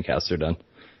the screencasts are done.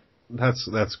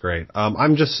 That's great.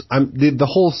 The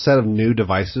whole set of new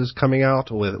devices coming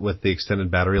out with the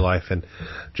extended battery life and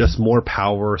just more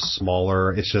power,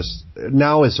 smaller. It's just,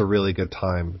 now is a really good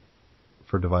time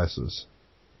for devices.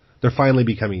 They're finally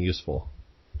becoming useful.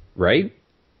 Right?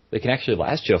 They can actually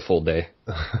last you a full day.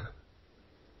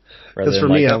 Because for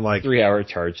me, I'm like 3 hour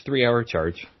charge.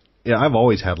 Yeah, I've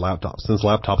always had laptops since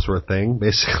laptops were a thing,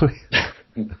 basically.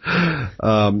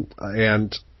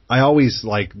 And I always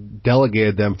like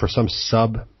delegated them for some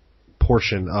sub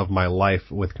portion of my life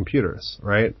with computers,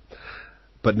 right?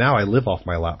 But now I live off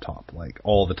my laptop like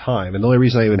all the time. And the only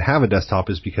reason I even have a desktop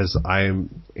is because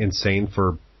I'm insane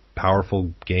for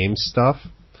powerful game stuff.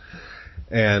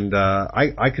 And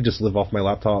I could just live off my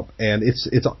laptop, and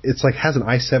it's like has an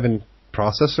i7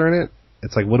 processor in it.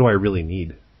 It's like, what do I really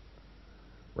need?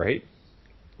 Right?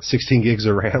 16 gigs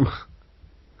of RAM.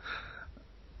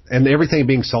 And everything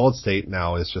being solid state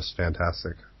now is just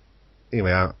fantastic.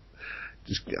 Anyway,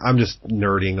 I'm just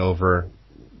nerding over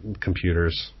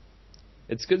computers.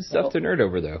 It's good stuff to nerd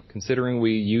over, though, considering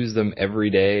we use them every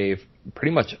day,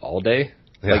 pretty much all day.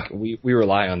 Yeah. Like, we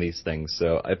rely on these things,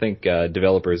 so I think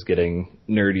developers getting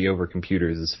nerdy over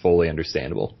computers is fully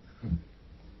understandable.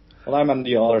 Well, I'm on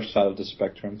the other side of the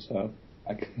spectrum, so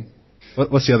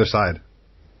What's the other side?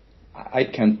 I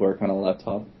can't work on a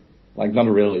laptop. Like, not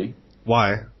really.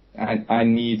 Why? I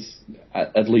need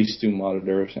at least 2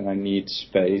 monitors, and I need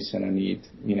space, and I need,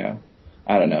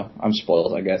 I don't know. I'm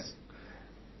spoiled, I guess.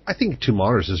 I think 2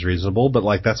 monitors is reasonable, but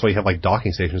like that's why you have like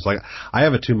docking stations. Like I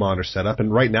have a 2 monitor setup,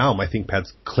 and right now my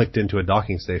ThinkPad's clicked into a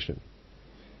docking station.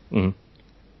 Mm-hmm.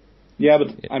 Yeah,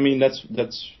 but I mean that's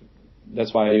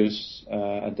why I use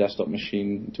a desktop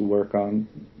machine to work on,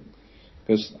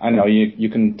 because I know you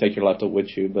can take your laptop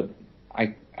with you, but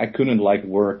I couldn't like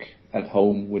work at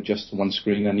home with just one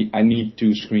screen. I need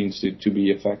 2 screens to be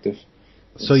effective.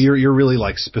 So you're really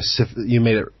like specific. You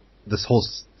made it this whole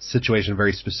situation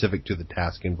very specific to the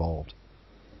task involved.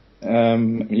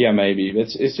 Yeah, maybe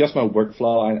it's just my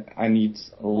workflow. I need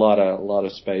a lot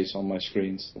of space on my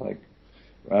screens, like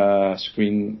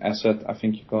screen asset, I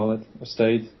think you call it,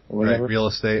 estate or whatever. Right, real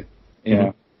estate. Yeah.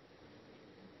 Mm-hmm.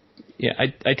 Yeah,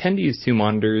 I tend to use 2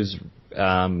 monitors.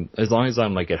 As long as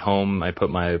I'm like at home, I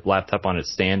put my laptop on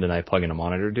its stand and I plug in a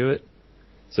monitor to it.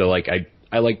 So like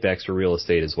I like the extra real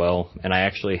estate as well, and I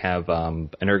actually have an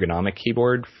ergonomic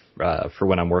keyboard for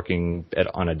when I'm working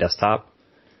on a desktop.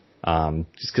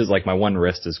 Just because like my one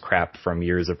wrist is crap from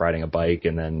years of riding a bike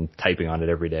and then typing on it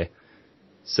every day.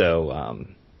 So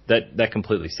that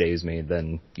completely saves me.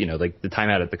 Then like the time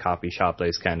out at the coffee shop, I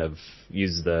just kind of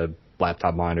use the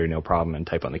laptop monitor no problem and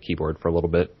type on the keyboard for a little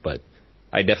bit. But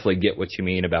I definitely get what you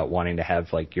mean about wanting to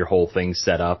have like your whole thing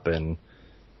set up and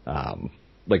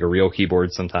like a real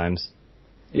keyboard sometimes.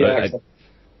 Yeah.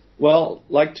 Well,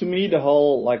 like to me, the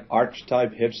whole like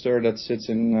archetype hipster that sits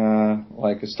in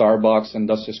like a Starbucks and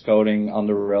does his coding on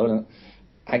the road,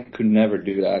 I could never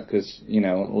do that because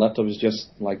laptop is just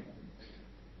like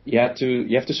you have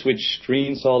to switch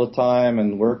screens all the time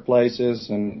and workplaces,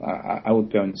 and I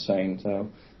would go insane. So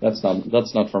that's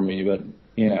not for me. But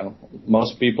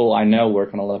most people I know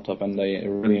work on a laptop and they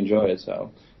really enjoy it.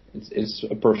 So it's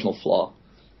a personal flaw.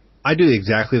 I do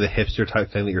exactly the hipster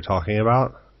type thing that you're talking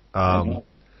about.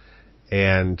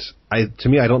 And to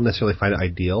me, I don't necessarily find it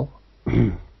ideal.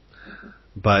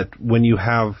 But when you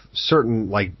have certain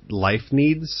like life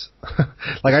needs,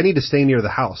 like I need to stay near the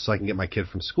house so I can get my kid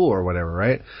from school or whatever,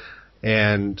 right?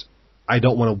 And I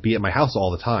don't want to be at my house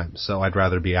all the time, so I'd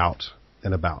rather be out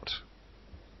and about.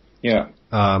 Yeah.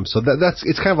 So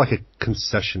it's kind of like a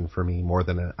concession for me more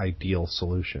than an ideal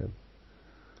solution.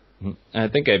 And I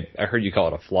think I heard you call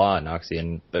it a flaw,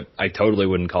 Noxie, but I totally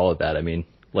wouldn't call it that. I mean,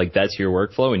 like that's your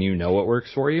workflow and you know what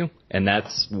works for you, and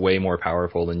that's way more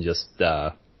powerful than just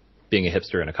being a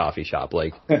hipster in a coffee shop.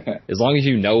 Like, as long as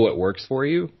you know what works for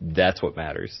you, that's what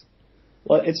matters.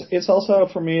 Well, it's also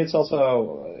for me.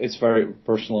 It's very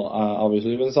personal,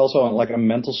 obviously, but it's also like a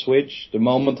mental switch. The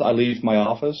moment I leave my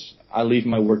office, I leave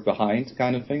my work behind,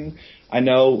 kind of thing. I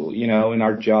know, in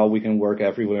our job we can work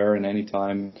everywhere and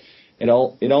anytime. It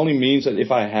only means that if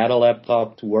I had a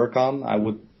laptop to work on, I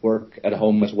would work at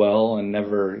home as well and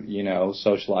never,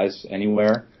 socialize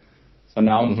anywhere. So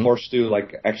now I'm forced to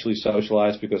like actually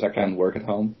socialize because I can't work at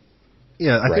home.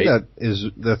 Yeah, I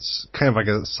think that's kind of like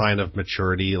a sign of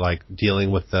maturity, like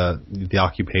dealing with the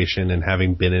occupation and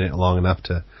having been in it long enough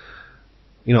to,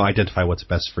 identify what's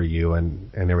best for you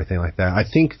and everything like that. I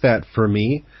think that for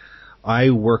me, I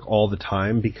work all the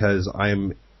time because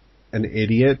I'm an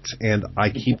idiot, and I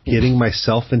keep getting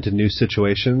myself into new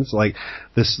situations. Like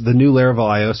the new Laravel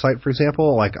IO site, for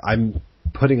example. Like I'm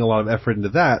putting a lot of effort into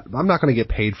that. I'm not going to get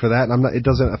paid for that, and it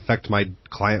doesn't affect my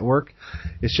client work.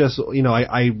 It's just,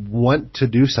 I want to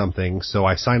do something, so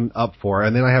I sign up for it,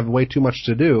 and then I have way too much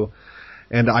to do.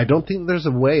 And I don't think there's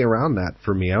a way around that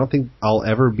for me. I don't think I'll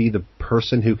ever be the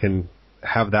person who can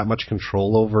have that much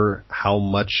control over how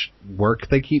much work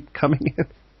they keep coming in.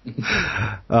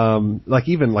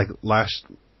 Even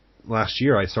last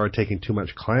year, I started taking too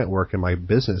much client work in my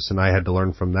business, and I had to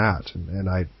learn from that. And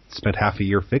I spent half a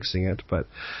year fixing it, but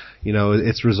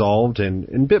it's resolved,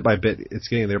 and bit by bit, it's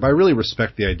getting there. But I really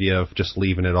respect the idea of just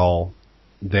leaving it all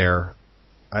there.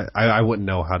 I wouldn't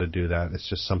know how to do that. It's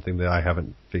just something that I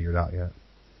haven't figured out yet.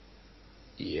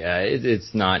 Yeah,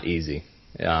 it's not easy.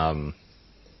 You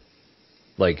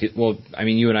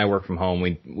and I work from home.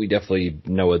 We definitely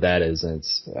know what that is. And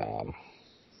it's,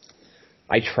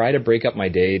 I try to break up my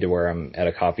day to where I'm at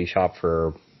a coffee shop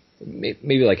for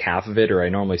maybe like half of it, or I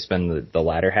normally spend the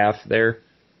latter half there.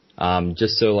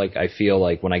 Just so I feel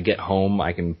like when I get home,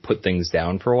 I can put things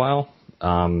down for a while.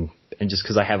 And just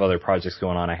because I have other projects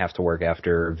going on, I have to work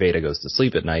after Veda goes to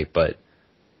sleep at night. But,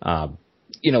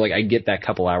 I get that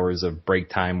couple hours of break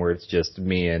time where it's just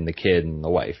me and the kid and the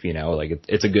wife,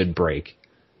 it's a good break.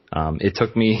 It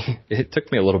took me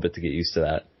a little bit to get used to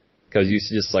that, because I was used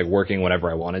to just working whenever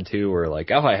I wanted to, or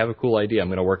I have a cool idea, I'm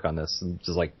going to work on this, and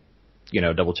just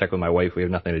double check with my wife. We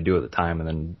have nothing to do at the time, and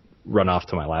then run off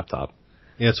to my laptop.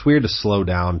 Yeah, it's weird to slow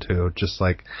down too. Just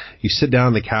you sit down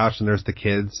on the couch and there's the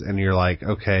kids, and you're like,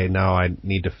 okay, now I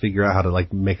need to figure out how to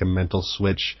make a mental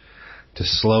switch to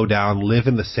slow down, live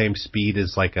in the same speed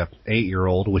as a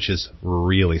 8-year-old, which is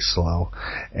really slow,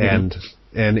 and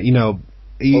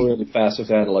really fast if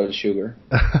they had a lot of sugar.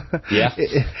 Yeah,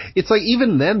 it's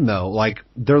even then though,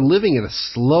 they're living in a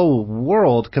slow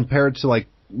world compared to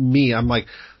me. I'm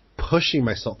pushing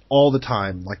myself all the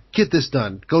time, get this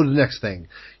done, go to the next thing.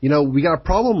 We got a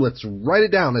problem, let's write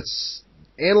it down, let's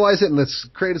analyze it, and let's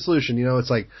create a solution.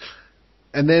 It's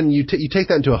and then you take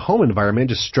that into a home environment,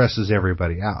 it just stresses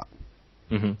everybody out.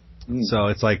 Mm-hmm. So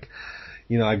it's I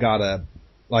gotta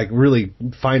really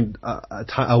find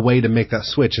a way to make that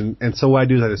switch. And so what I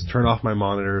do is I just turn off my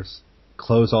monitors,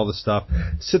 close all the stuff,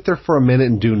 sit there for a minute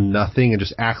and do nothing, and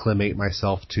just acclimate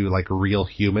myself to real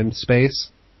human space.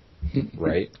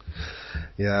 Right.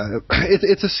 Yeah,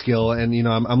 it's a skill, and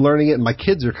I'm learning it, and my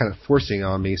kids are kind of forcing it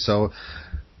on me. So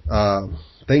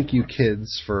thank you,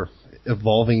 kids, for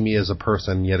evolving me as a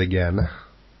person yet again.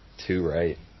 Too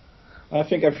right. I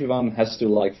think everyone has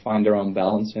to find their own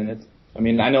balance in it. I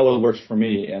mean, I know it works for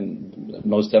me, and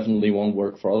most definitely won't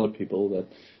work for other people. But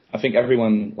I think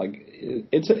everyone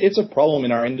it's a problem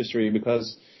in our industry,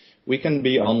 because we can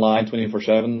be online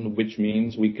 24/7, which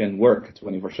means we can work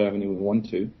 24/7 if we want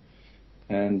to,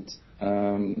 and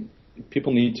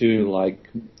people need to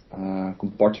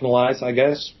compartmentalize, I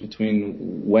guess,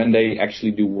 between when they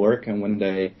actually do work and when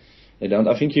they don't.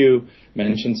 I think you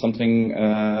mentioned something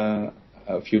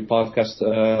a few podcasts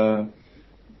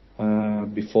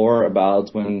before about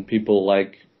when people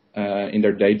in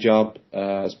their day job,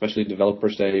 especially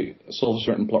developers, they solve a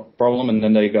certain problem and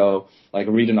then they go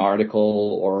read an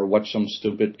article or watch some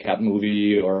stupid cat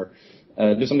movie or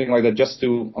do something like that just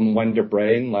to unwind their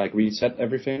brain, reset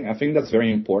everything. I think that's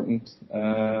very important,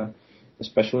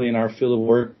 especially in our field of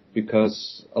work,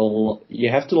 because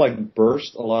you have to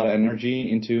burst a lot of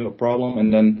energy into a problem,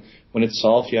 and then when it's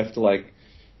solved, you have to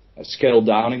scale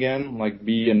down again,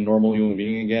 be a normal human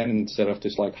being again, instead of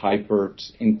this hyper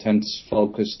intense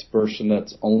focused person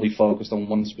that's only focused on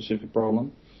one specific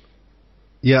problem.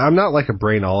 Yeah, I'm not a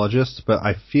brainologist, but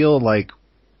I feel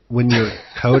when you're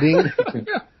coding,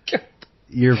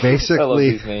 you're basically I love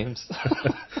these names.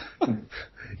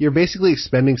 You're basically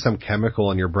expending some chemical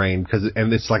in your brain,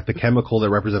 and it's the chemical that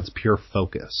represents pure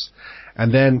focus,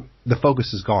 and then the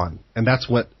focus is gone, and that's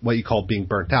what you call being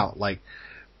burnt out.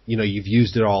 You've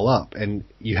used it all up, and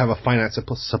you have a finite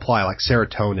supply, like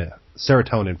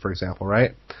serotonin, for example,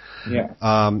 right? Yeah.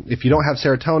 If you don't have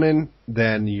serotonin,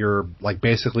 then you're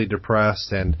basically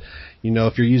depressed, and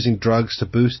if you're using drugs to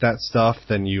boost that stuff,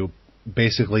 then you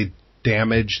basically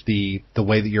damage the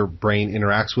way that your brain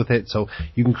interacts with it. So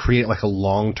you can create a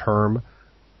long-term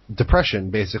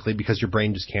depression, basically, because your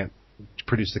brain just can't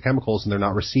produce the chemicals and they're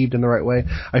not received in the right way.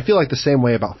 I feel the same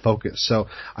way about focus. So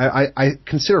I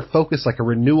consider focus a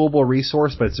renewable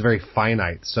resource, but it's very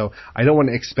finite. So I don't want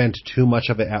to expend too much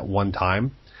of it at one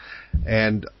time.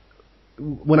 And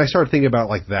when I started thinking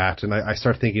about that, and I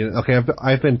started thinking, okay,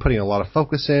 I've been putting a lot of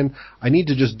focus in. I need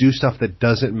to just do stuff that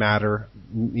doesn't matter,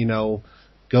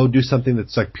 Go do something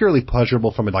that's like purely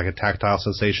pleasurable from like a tactile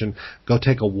sensation. Go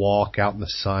take a walk out in the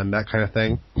sun, that kind of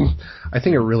thing. I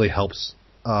think it really helps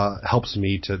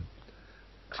me to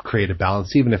create a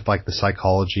balance, even if like the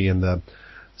psychology and the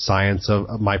science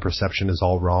of my perception is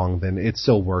all wrong, then it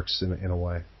still works in a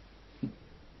way.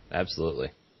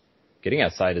 Absolutely. Getting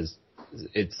outside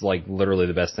it's like literally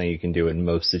the best thing you can do in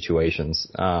most situations.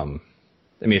 I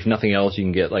mean, if nothing else, you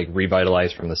can get like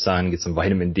revitalized from the sun, get some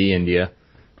vitamin D into you.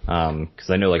 Cause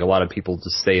I know like a lot of people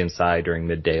just stay inside during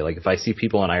midday. Like if I see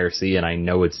people on IRC and I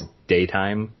know it's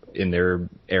daytime in their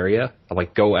area, I'm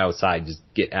like, go outside, just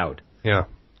get out. Yeah.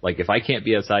 Like if I can't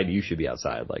be outside, you should be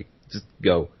outside. Like just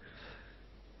go.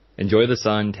 Enjoy the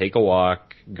sun, take a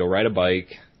walk, go ride a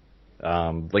bike.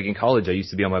 Like in college, I used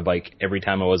to be on my bike every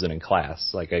time I wasn't in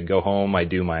class. Like I'd go home, I'd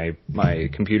do my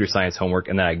computer science homework,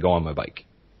 and then I'd go on my bike.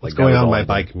 What's going on my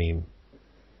bike mean?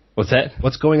 What's that?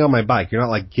 What's going on my bike? You're not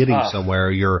like getting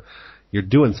somewhere. You're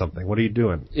doing something. What are you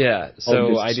doing? Yeah.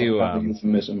 So I do.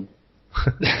 Euphemism.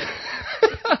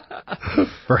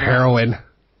 For heroin.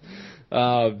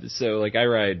 So like I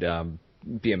ride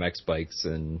BMX bikes,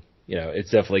 and it's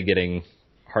definitely getting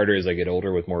harder as I get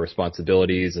older with more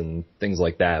responsibilities and things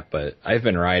like that. But I've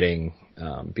been riding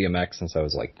BMX since I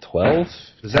was like 12.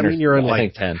 Does that mean you're in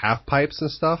like 10. half pipes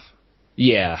and stuff?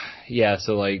 Yeah.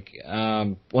 So like,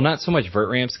 well, not so much vert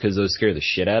ramps because those scare the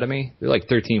shit out of me. They're like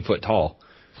 13 foot tall.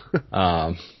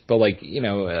 But like,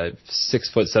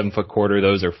 6 foot, 7 foot quarter,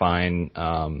 those are fine.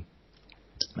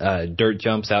 Dirt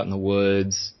jumps out in the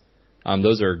woods.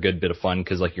 Those are a good bit of fun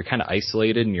because like you're kind of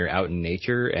isolated and you're out in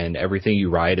nature, and everything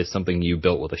you ride is something you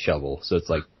built with a shovel. So it's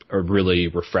like a really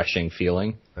refreshing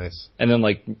feeling. Nice. And then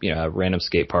like, random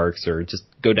skate parks, or just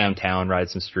go downtown, ride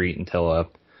some street until a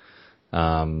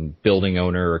building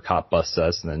owner or cop busts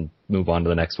us, and then move on to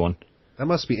the next one. That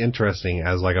must be interesting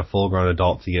as like a full-grown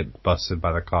adult to get busted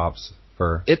by the cops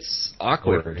for. It's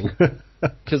awkward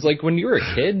because like when you were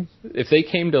a kid, if they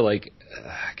came to like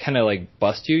kind of like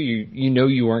bust you,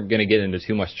 you weren't going to get into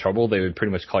too much trouble. They would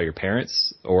pretty much call your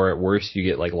parents, or at worst you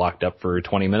get like locked up for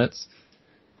 20 minutes.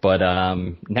 But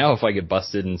now if I get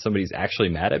busted and somebody's actually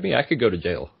mad at me, I could go to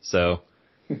jail. So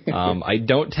I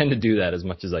don't tend to do that as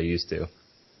much as I used to.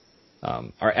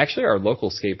 Our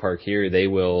local skate park here, they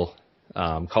will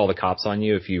call the cops on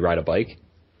you if you ride a bike,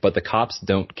 but the cops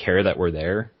don't care that we're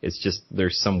there. It's just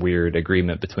there's some weird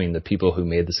agreement between the people who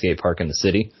made the skate park and the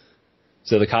city.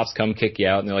 So the cops come kick you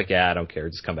out, and they're like, yeah, I don't care,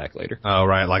 just come back later. Oh,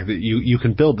 right. Like you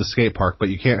can build the skate park, but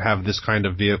you can't have this kind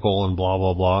of vehicle and blah,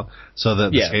 blah, blah. So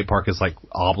that the skate park is like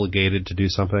obligated to do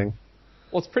something.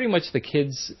 Well, it's pretty much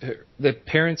the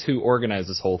parents who organized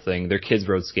this whole thing, their kids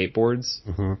rode skateboards,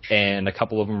 and a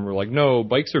couple of them were like, no,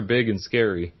 bikes are big and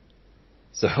scary.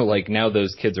 So, like, now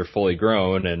those kids are fully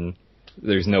grown, and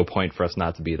there's no point for us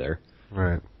not to be there.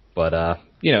 Right. But,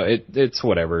 it's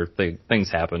whatever. Things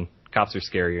happen. Cops are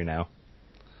scarier now.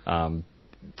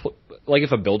 Like,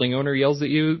 if a building owner yells at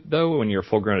you, though, when you're a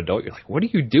full-grown adult, you're like, what are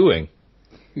you doing?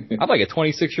 I'm like a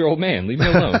 26-year-old man. Leave me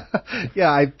alone. Yeah,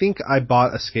 I think I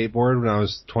bought a skateboard when I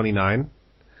was 29.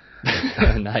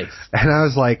 Nice. And I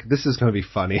was like, this is going to be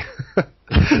funny.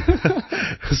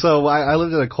 So I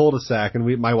lived in a cul-de-sac,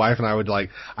 and my wife and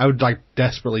I would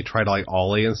desperately try to like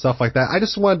ollie and stuff like that. I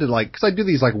just wanted to because I do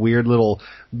these like weird little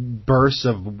bursts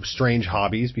of strange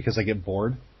hobbies because I get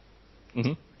bored.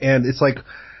 Mm-hmm. And it's like,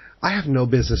 I have no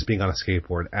business being on a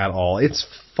skateboard at all. It's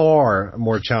far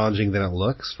more challenging than it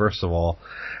looks, first of all.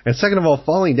 And second of all,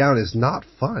 falling down is not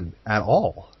fun at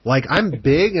all. Like, I'm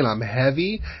big and I'm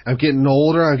heavy. I'm getting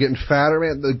older. I'm getting fatter.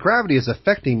 Man, the gravity is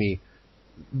affecting me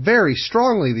very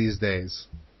strongly these days.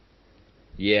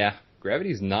 Yeah,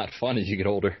 gravity's not fun as you get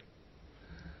older.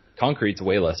 Concrete's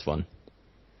way less fun.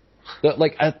 But,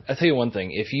 like, I'll tell you one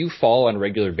thing. If you fall on a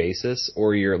regular basis,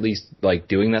 or you're at least, like,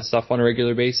 doing that stuff on a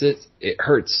regular basis, it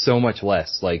hurts so much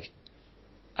less. Like,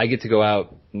 I get to go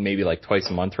out maybe, like, twice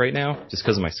a month right now, just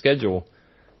because of my schedule.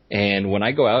 And when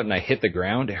I go out and I hit the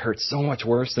ground, it hurts so much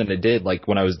worse than it did, like,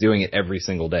 when I was doing it every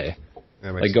single day.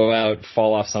 Like, go out,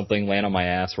 fall off something, land on my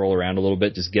ass, roll around a little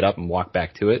bit, just get up and walk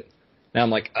back to it. Now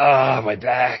I'm like, my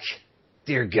back.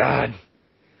 Dear God.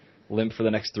 Limp for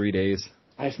the next 3 days.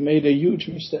 I've made a huge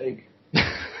mistake.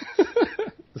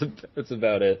 That's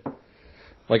about it.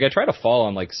 Like, I try to fall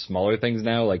on like smaller things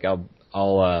now. Like,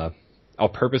 I'll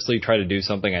purposely try to do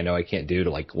something I know I can't do to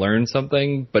like learn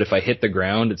something. But if I hit the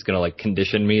ground, it's gonna like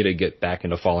condition me to get back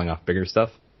into falling off bigger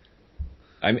stuff.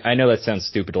 I know that sounds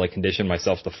stupid to like condition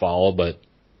myself to fall, but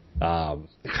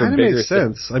it kind of makes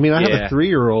sense. I mean, I have a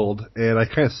 3-year-old, and I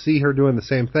kind of see her doing the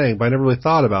same thing, but I never really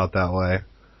thought about it that way.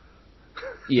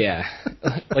 Yeah,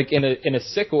 like in a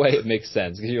sick way, it makes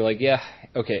sense because you're like, yeah,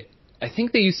 okay, I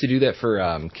think they used to do that for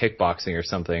kickboxing or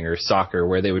something, or soccer,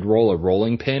 where they would roll a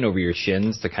rolling pin over your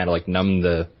shins to kind of like numb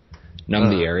the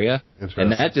area.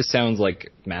 And that just sounds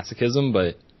like masochism,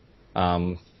 but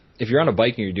if you're on a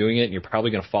bike and you're doing it and you're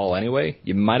probably going to fall anyway,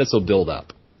 you might as well build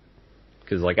up.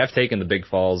 Because like I've taken the big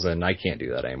falls and I can't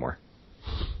do that anymore.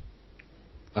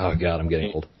 Oh God, I'm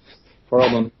getting old. For all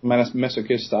the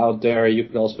masochists out there, you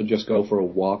could also just go for a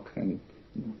walk and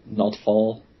not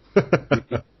fall.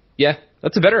 Yeah,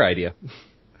 that's a better idea.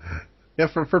 Yeah,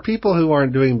 for people who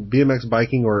aren't doing BMX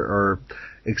biking or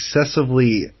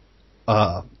excessively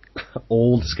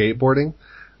old skateboarding,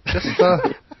 just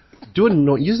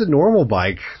use a normal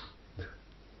bike.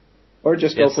 Or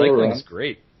just go for a run. Cycling's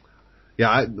great.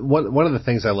 Yeah, one of the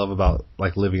things I love about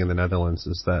like living in the Netherlands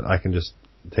is that I can just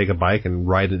take a bike and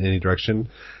ride in any direction,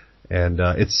 and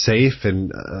it's safe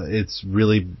and it's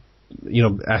really,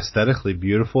 aesthetically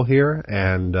beautiful here,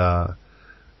 and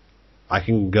I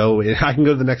can go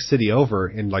to the next city over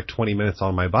in like 20 minutes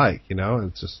on my bike.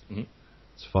 It's just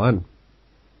it's fun.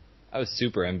 I was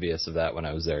super envious of that when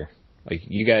I was there. Like,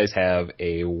 you guys have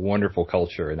a wonderful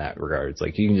culture in that regards.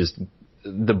 Like,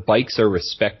 the bikes are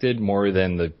respected more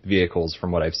than the vehicles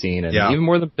from what I've seen, and even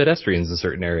more than pedestrians in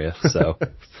certain areas. So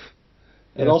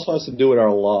it also has to do with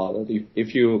our law that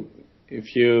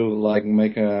if you like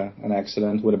make an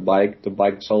accident with a bike, the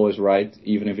bike's always right,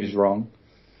 even if it's wrong.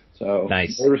 So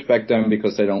nice. They respect them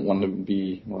because they don't want to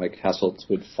be like hassled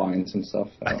with fines and stuff.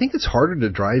 So. I think it's harder to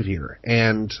drive here,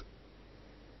 and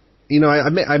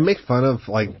I make fun of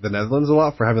like the Netherlands a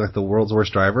lot for having like the world's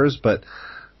worst drivers, but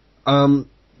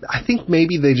I think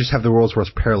maybe they just have the world's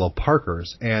worst parallel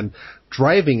parkers, and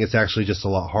driving is actually just a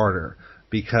lot harder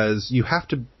because you have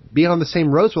to be on the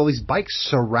same roads with all these bikes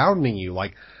surrounding you.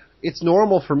 Like, it's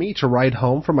normal for me to ride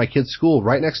home from my kid's school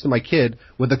right next to my kid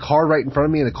with a car right in front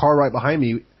of me and a car right behind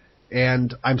me,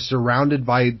 and I'm surrounded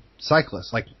by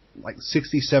cyclists, like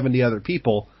 60, 70 other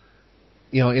people,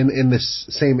 in this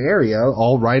same area,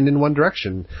 all riding in one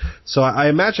direction. So I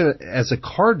imagine as a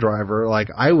car driver, like,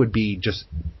 I would be just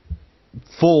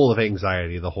full of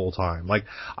anxiety the whole time. Like,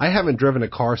 I haven't driven a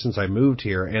car since I moved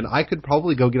here, and I could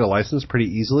probably go get a license pretty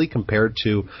easily compared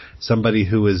to somebody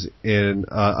who is in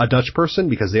a Dutch person,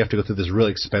 because they have to go through this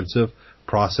really expensive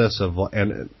process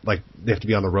and like they have to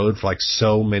be on the road for like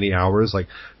so many hours, like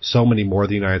so many more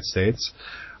than the United States.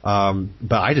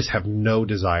 But I just have no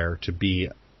desire to be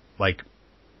like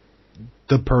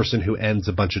the person who ends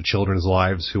a bunch of children's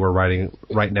lives who are riding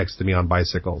right next to me on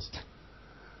bicycles.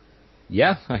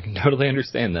 Yeah, I can totally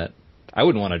understand that. I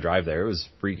wouldn't want to drive there. It was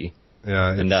freaky.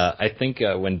 Yeah. And I think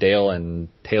when Dale and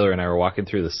Taylor and I were walking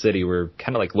through the city, we were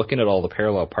kind of like looking at all the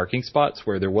parallel parking spots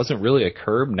where there wasn't really a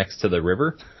curb next to the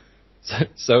river.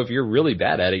 So if you're really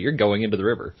bad at it, you're going into the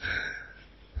river.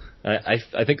 I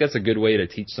think that's a good way to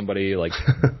teach somebody, like,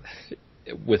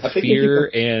 with fear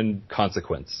and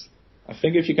consequence. I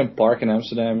think if you can park in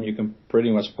Amsterdam, you can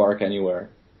pretty much park anywhere.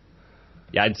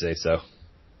 Yeah, I'd say so.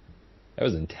 That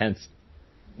was intense.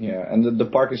 Yeah, and the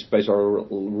parking spaces are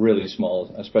really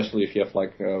small, especially if you have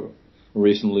like a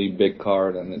reasonably big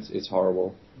car, then it's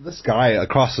horrible. This guy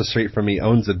across the street from me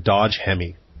owns a Dodge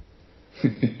Hemi.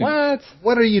 What?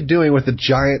 What are you doing with a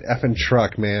giant effing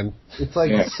truck, man? It's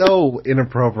like so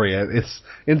inappropriate. It's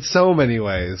in so many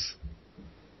ways.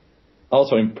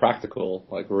 Also impractical,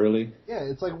 like, really? Yeah,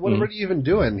 it's like, what are you even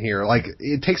doing here? Like,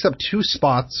 it takes up 2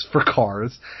 spots for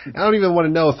cars. I don't even want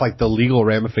to know if, like, the legal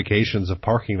ramifications of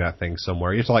parking that thing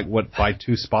somewhere. You have to, like, buy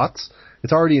 2 spots?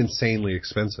 It's already insanely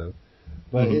expensive.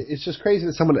 But it's just crazy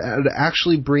that someone would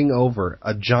actually bring over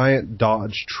a giant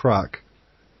Dodge truck.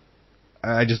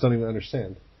 I just don't even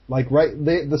understand. Like,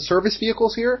 the service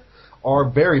vehicles here are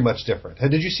very much different.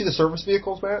 Did you see the service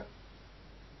vehicles, Matt?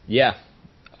 Yeah.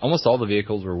 Almost all the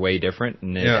vehicles were way different,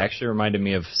 and it actually reminded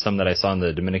me of some that I saw in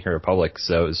the Dominican Republic,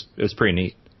 so it was pretty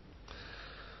neat.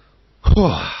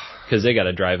 Because they got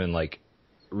to drive in, like,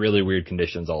 really weird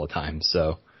conditions all the time,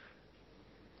 so...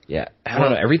 Yeah, I don't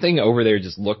know. Everything over there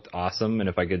just looked awesome, and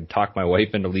if I could talk my wife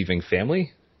into leaving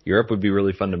family, Europe would be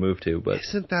really fun to move to, but...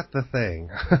 Isn't that the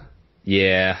thing?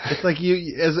 Yeah. It's like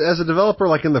you, as a developer,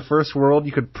 like in the first world,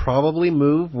 you could probably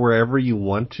move wherever you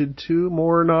wanted to,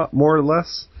 more or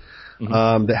less.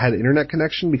 That had internet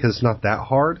connection, because it's not that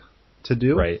hard to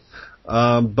do. Right.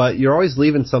 But you're always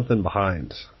leaving something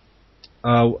behind.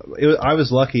 I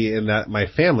was lucky in that my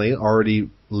family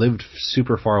already lived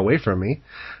super far away from me.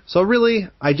 So really,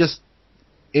 I just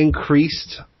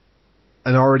increased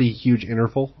an already huge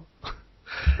interval.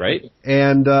 Right.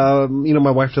 And,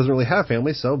 my wife doesn't really have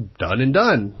family, so done and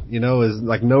done. Is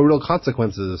like no real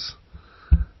consequences.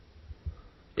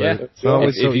 Yeah. It's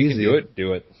always so if you easy. can do it,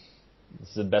 do it. This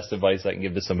is the best advice I can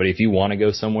give to somebody. If you want to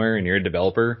go somewhere and you're a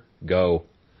developer, go.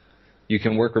 You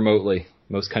can work remotely.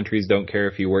 Most countries don't care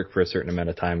if you work for a certain amount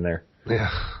of time there. Yeah.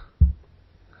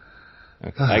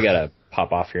 Okay. I gotta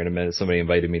pop off here in a minute. Somebody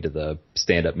invited me to the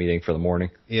stand-up meeting for the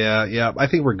morning. Yeah. I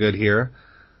think we're good here.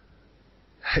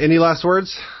 Any last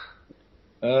words?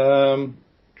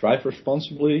 Drive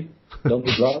responsibly. Don't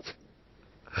be drunk.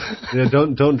 Yeah,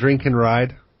 don't drink and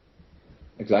ride.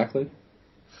 Exactly.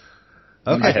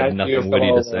 Okay. I have nothing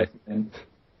witty to say.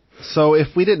 So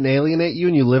if we didn't alienate you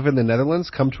and you live in the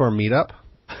Netherlands, come to our meetup.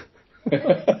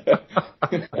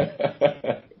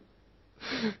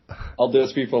 All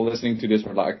those people listening to this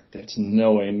were like, "That's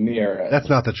nowhere near it." That's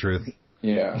not the truth.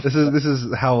 Yeah. This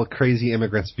is how crazy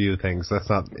immigrants view things. That's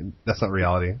not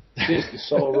reality. This is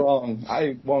so wrong.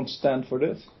 I won't stand for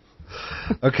this.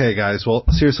 Okay, guys. Well,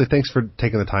 seriously, thanks for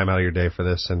taking the time out of your day for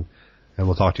this, and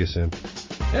we'll talk to you soon.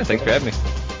 Yeah, thanks for having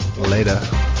me. Later.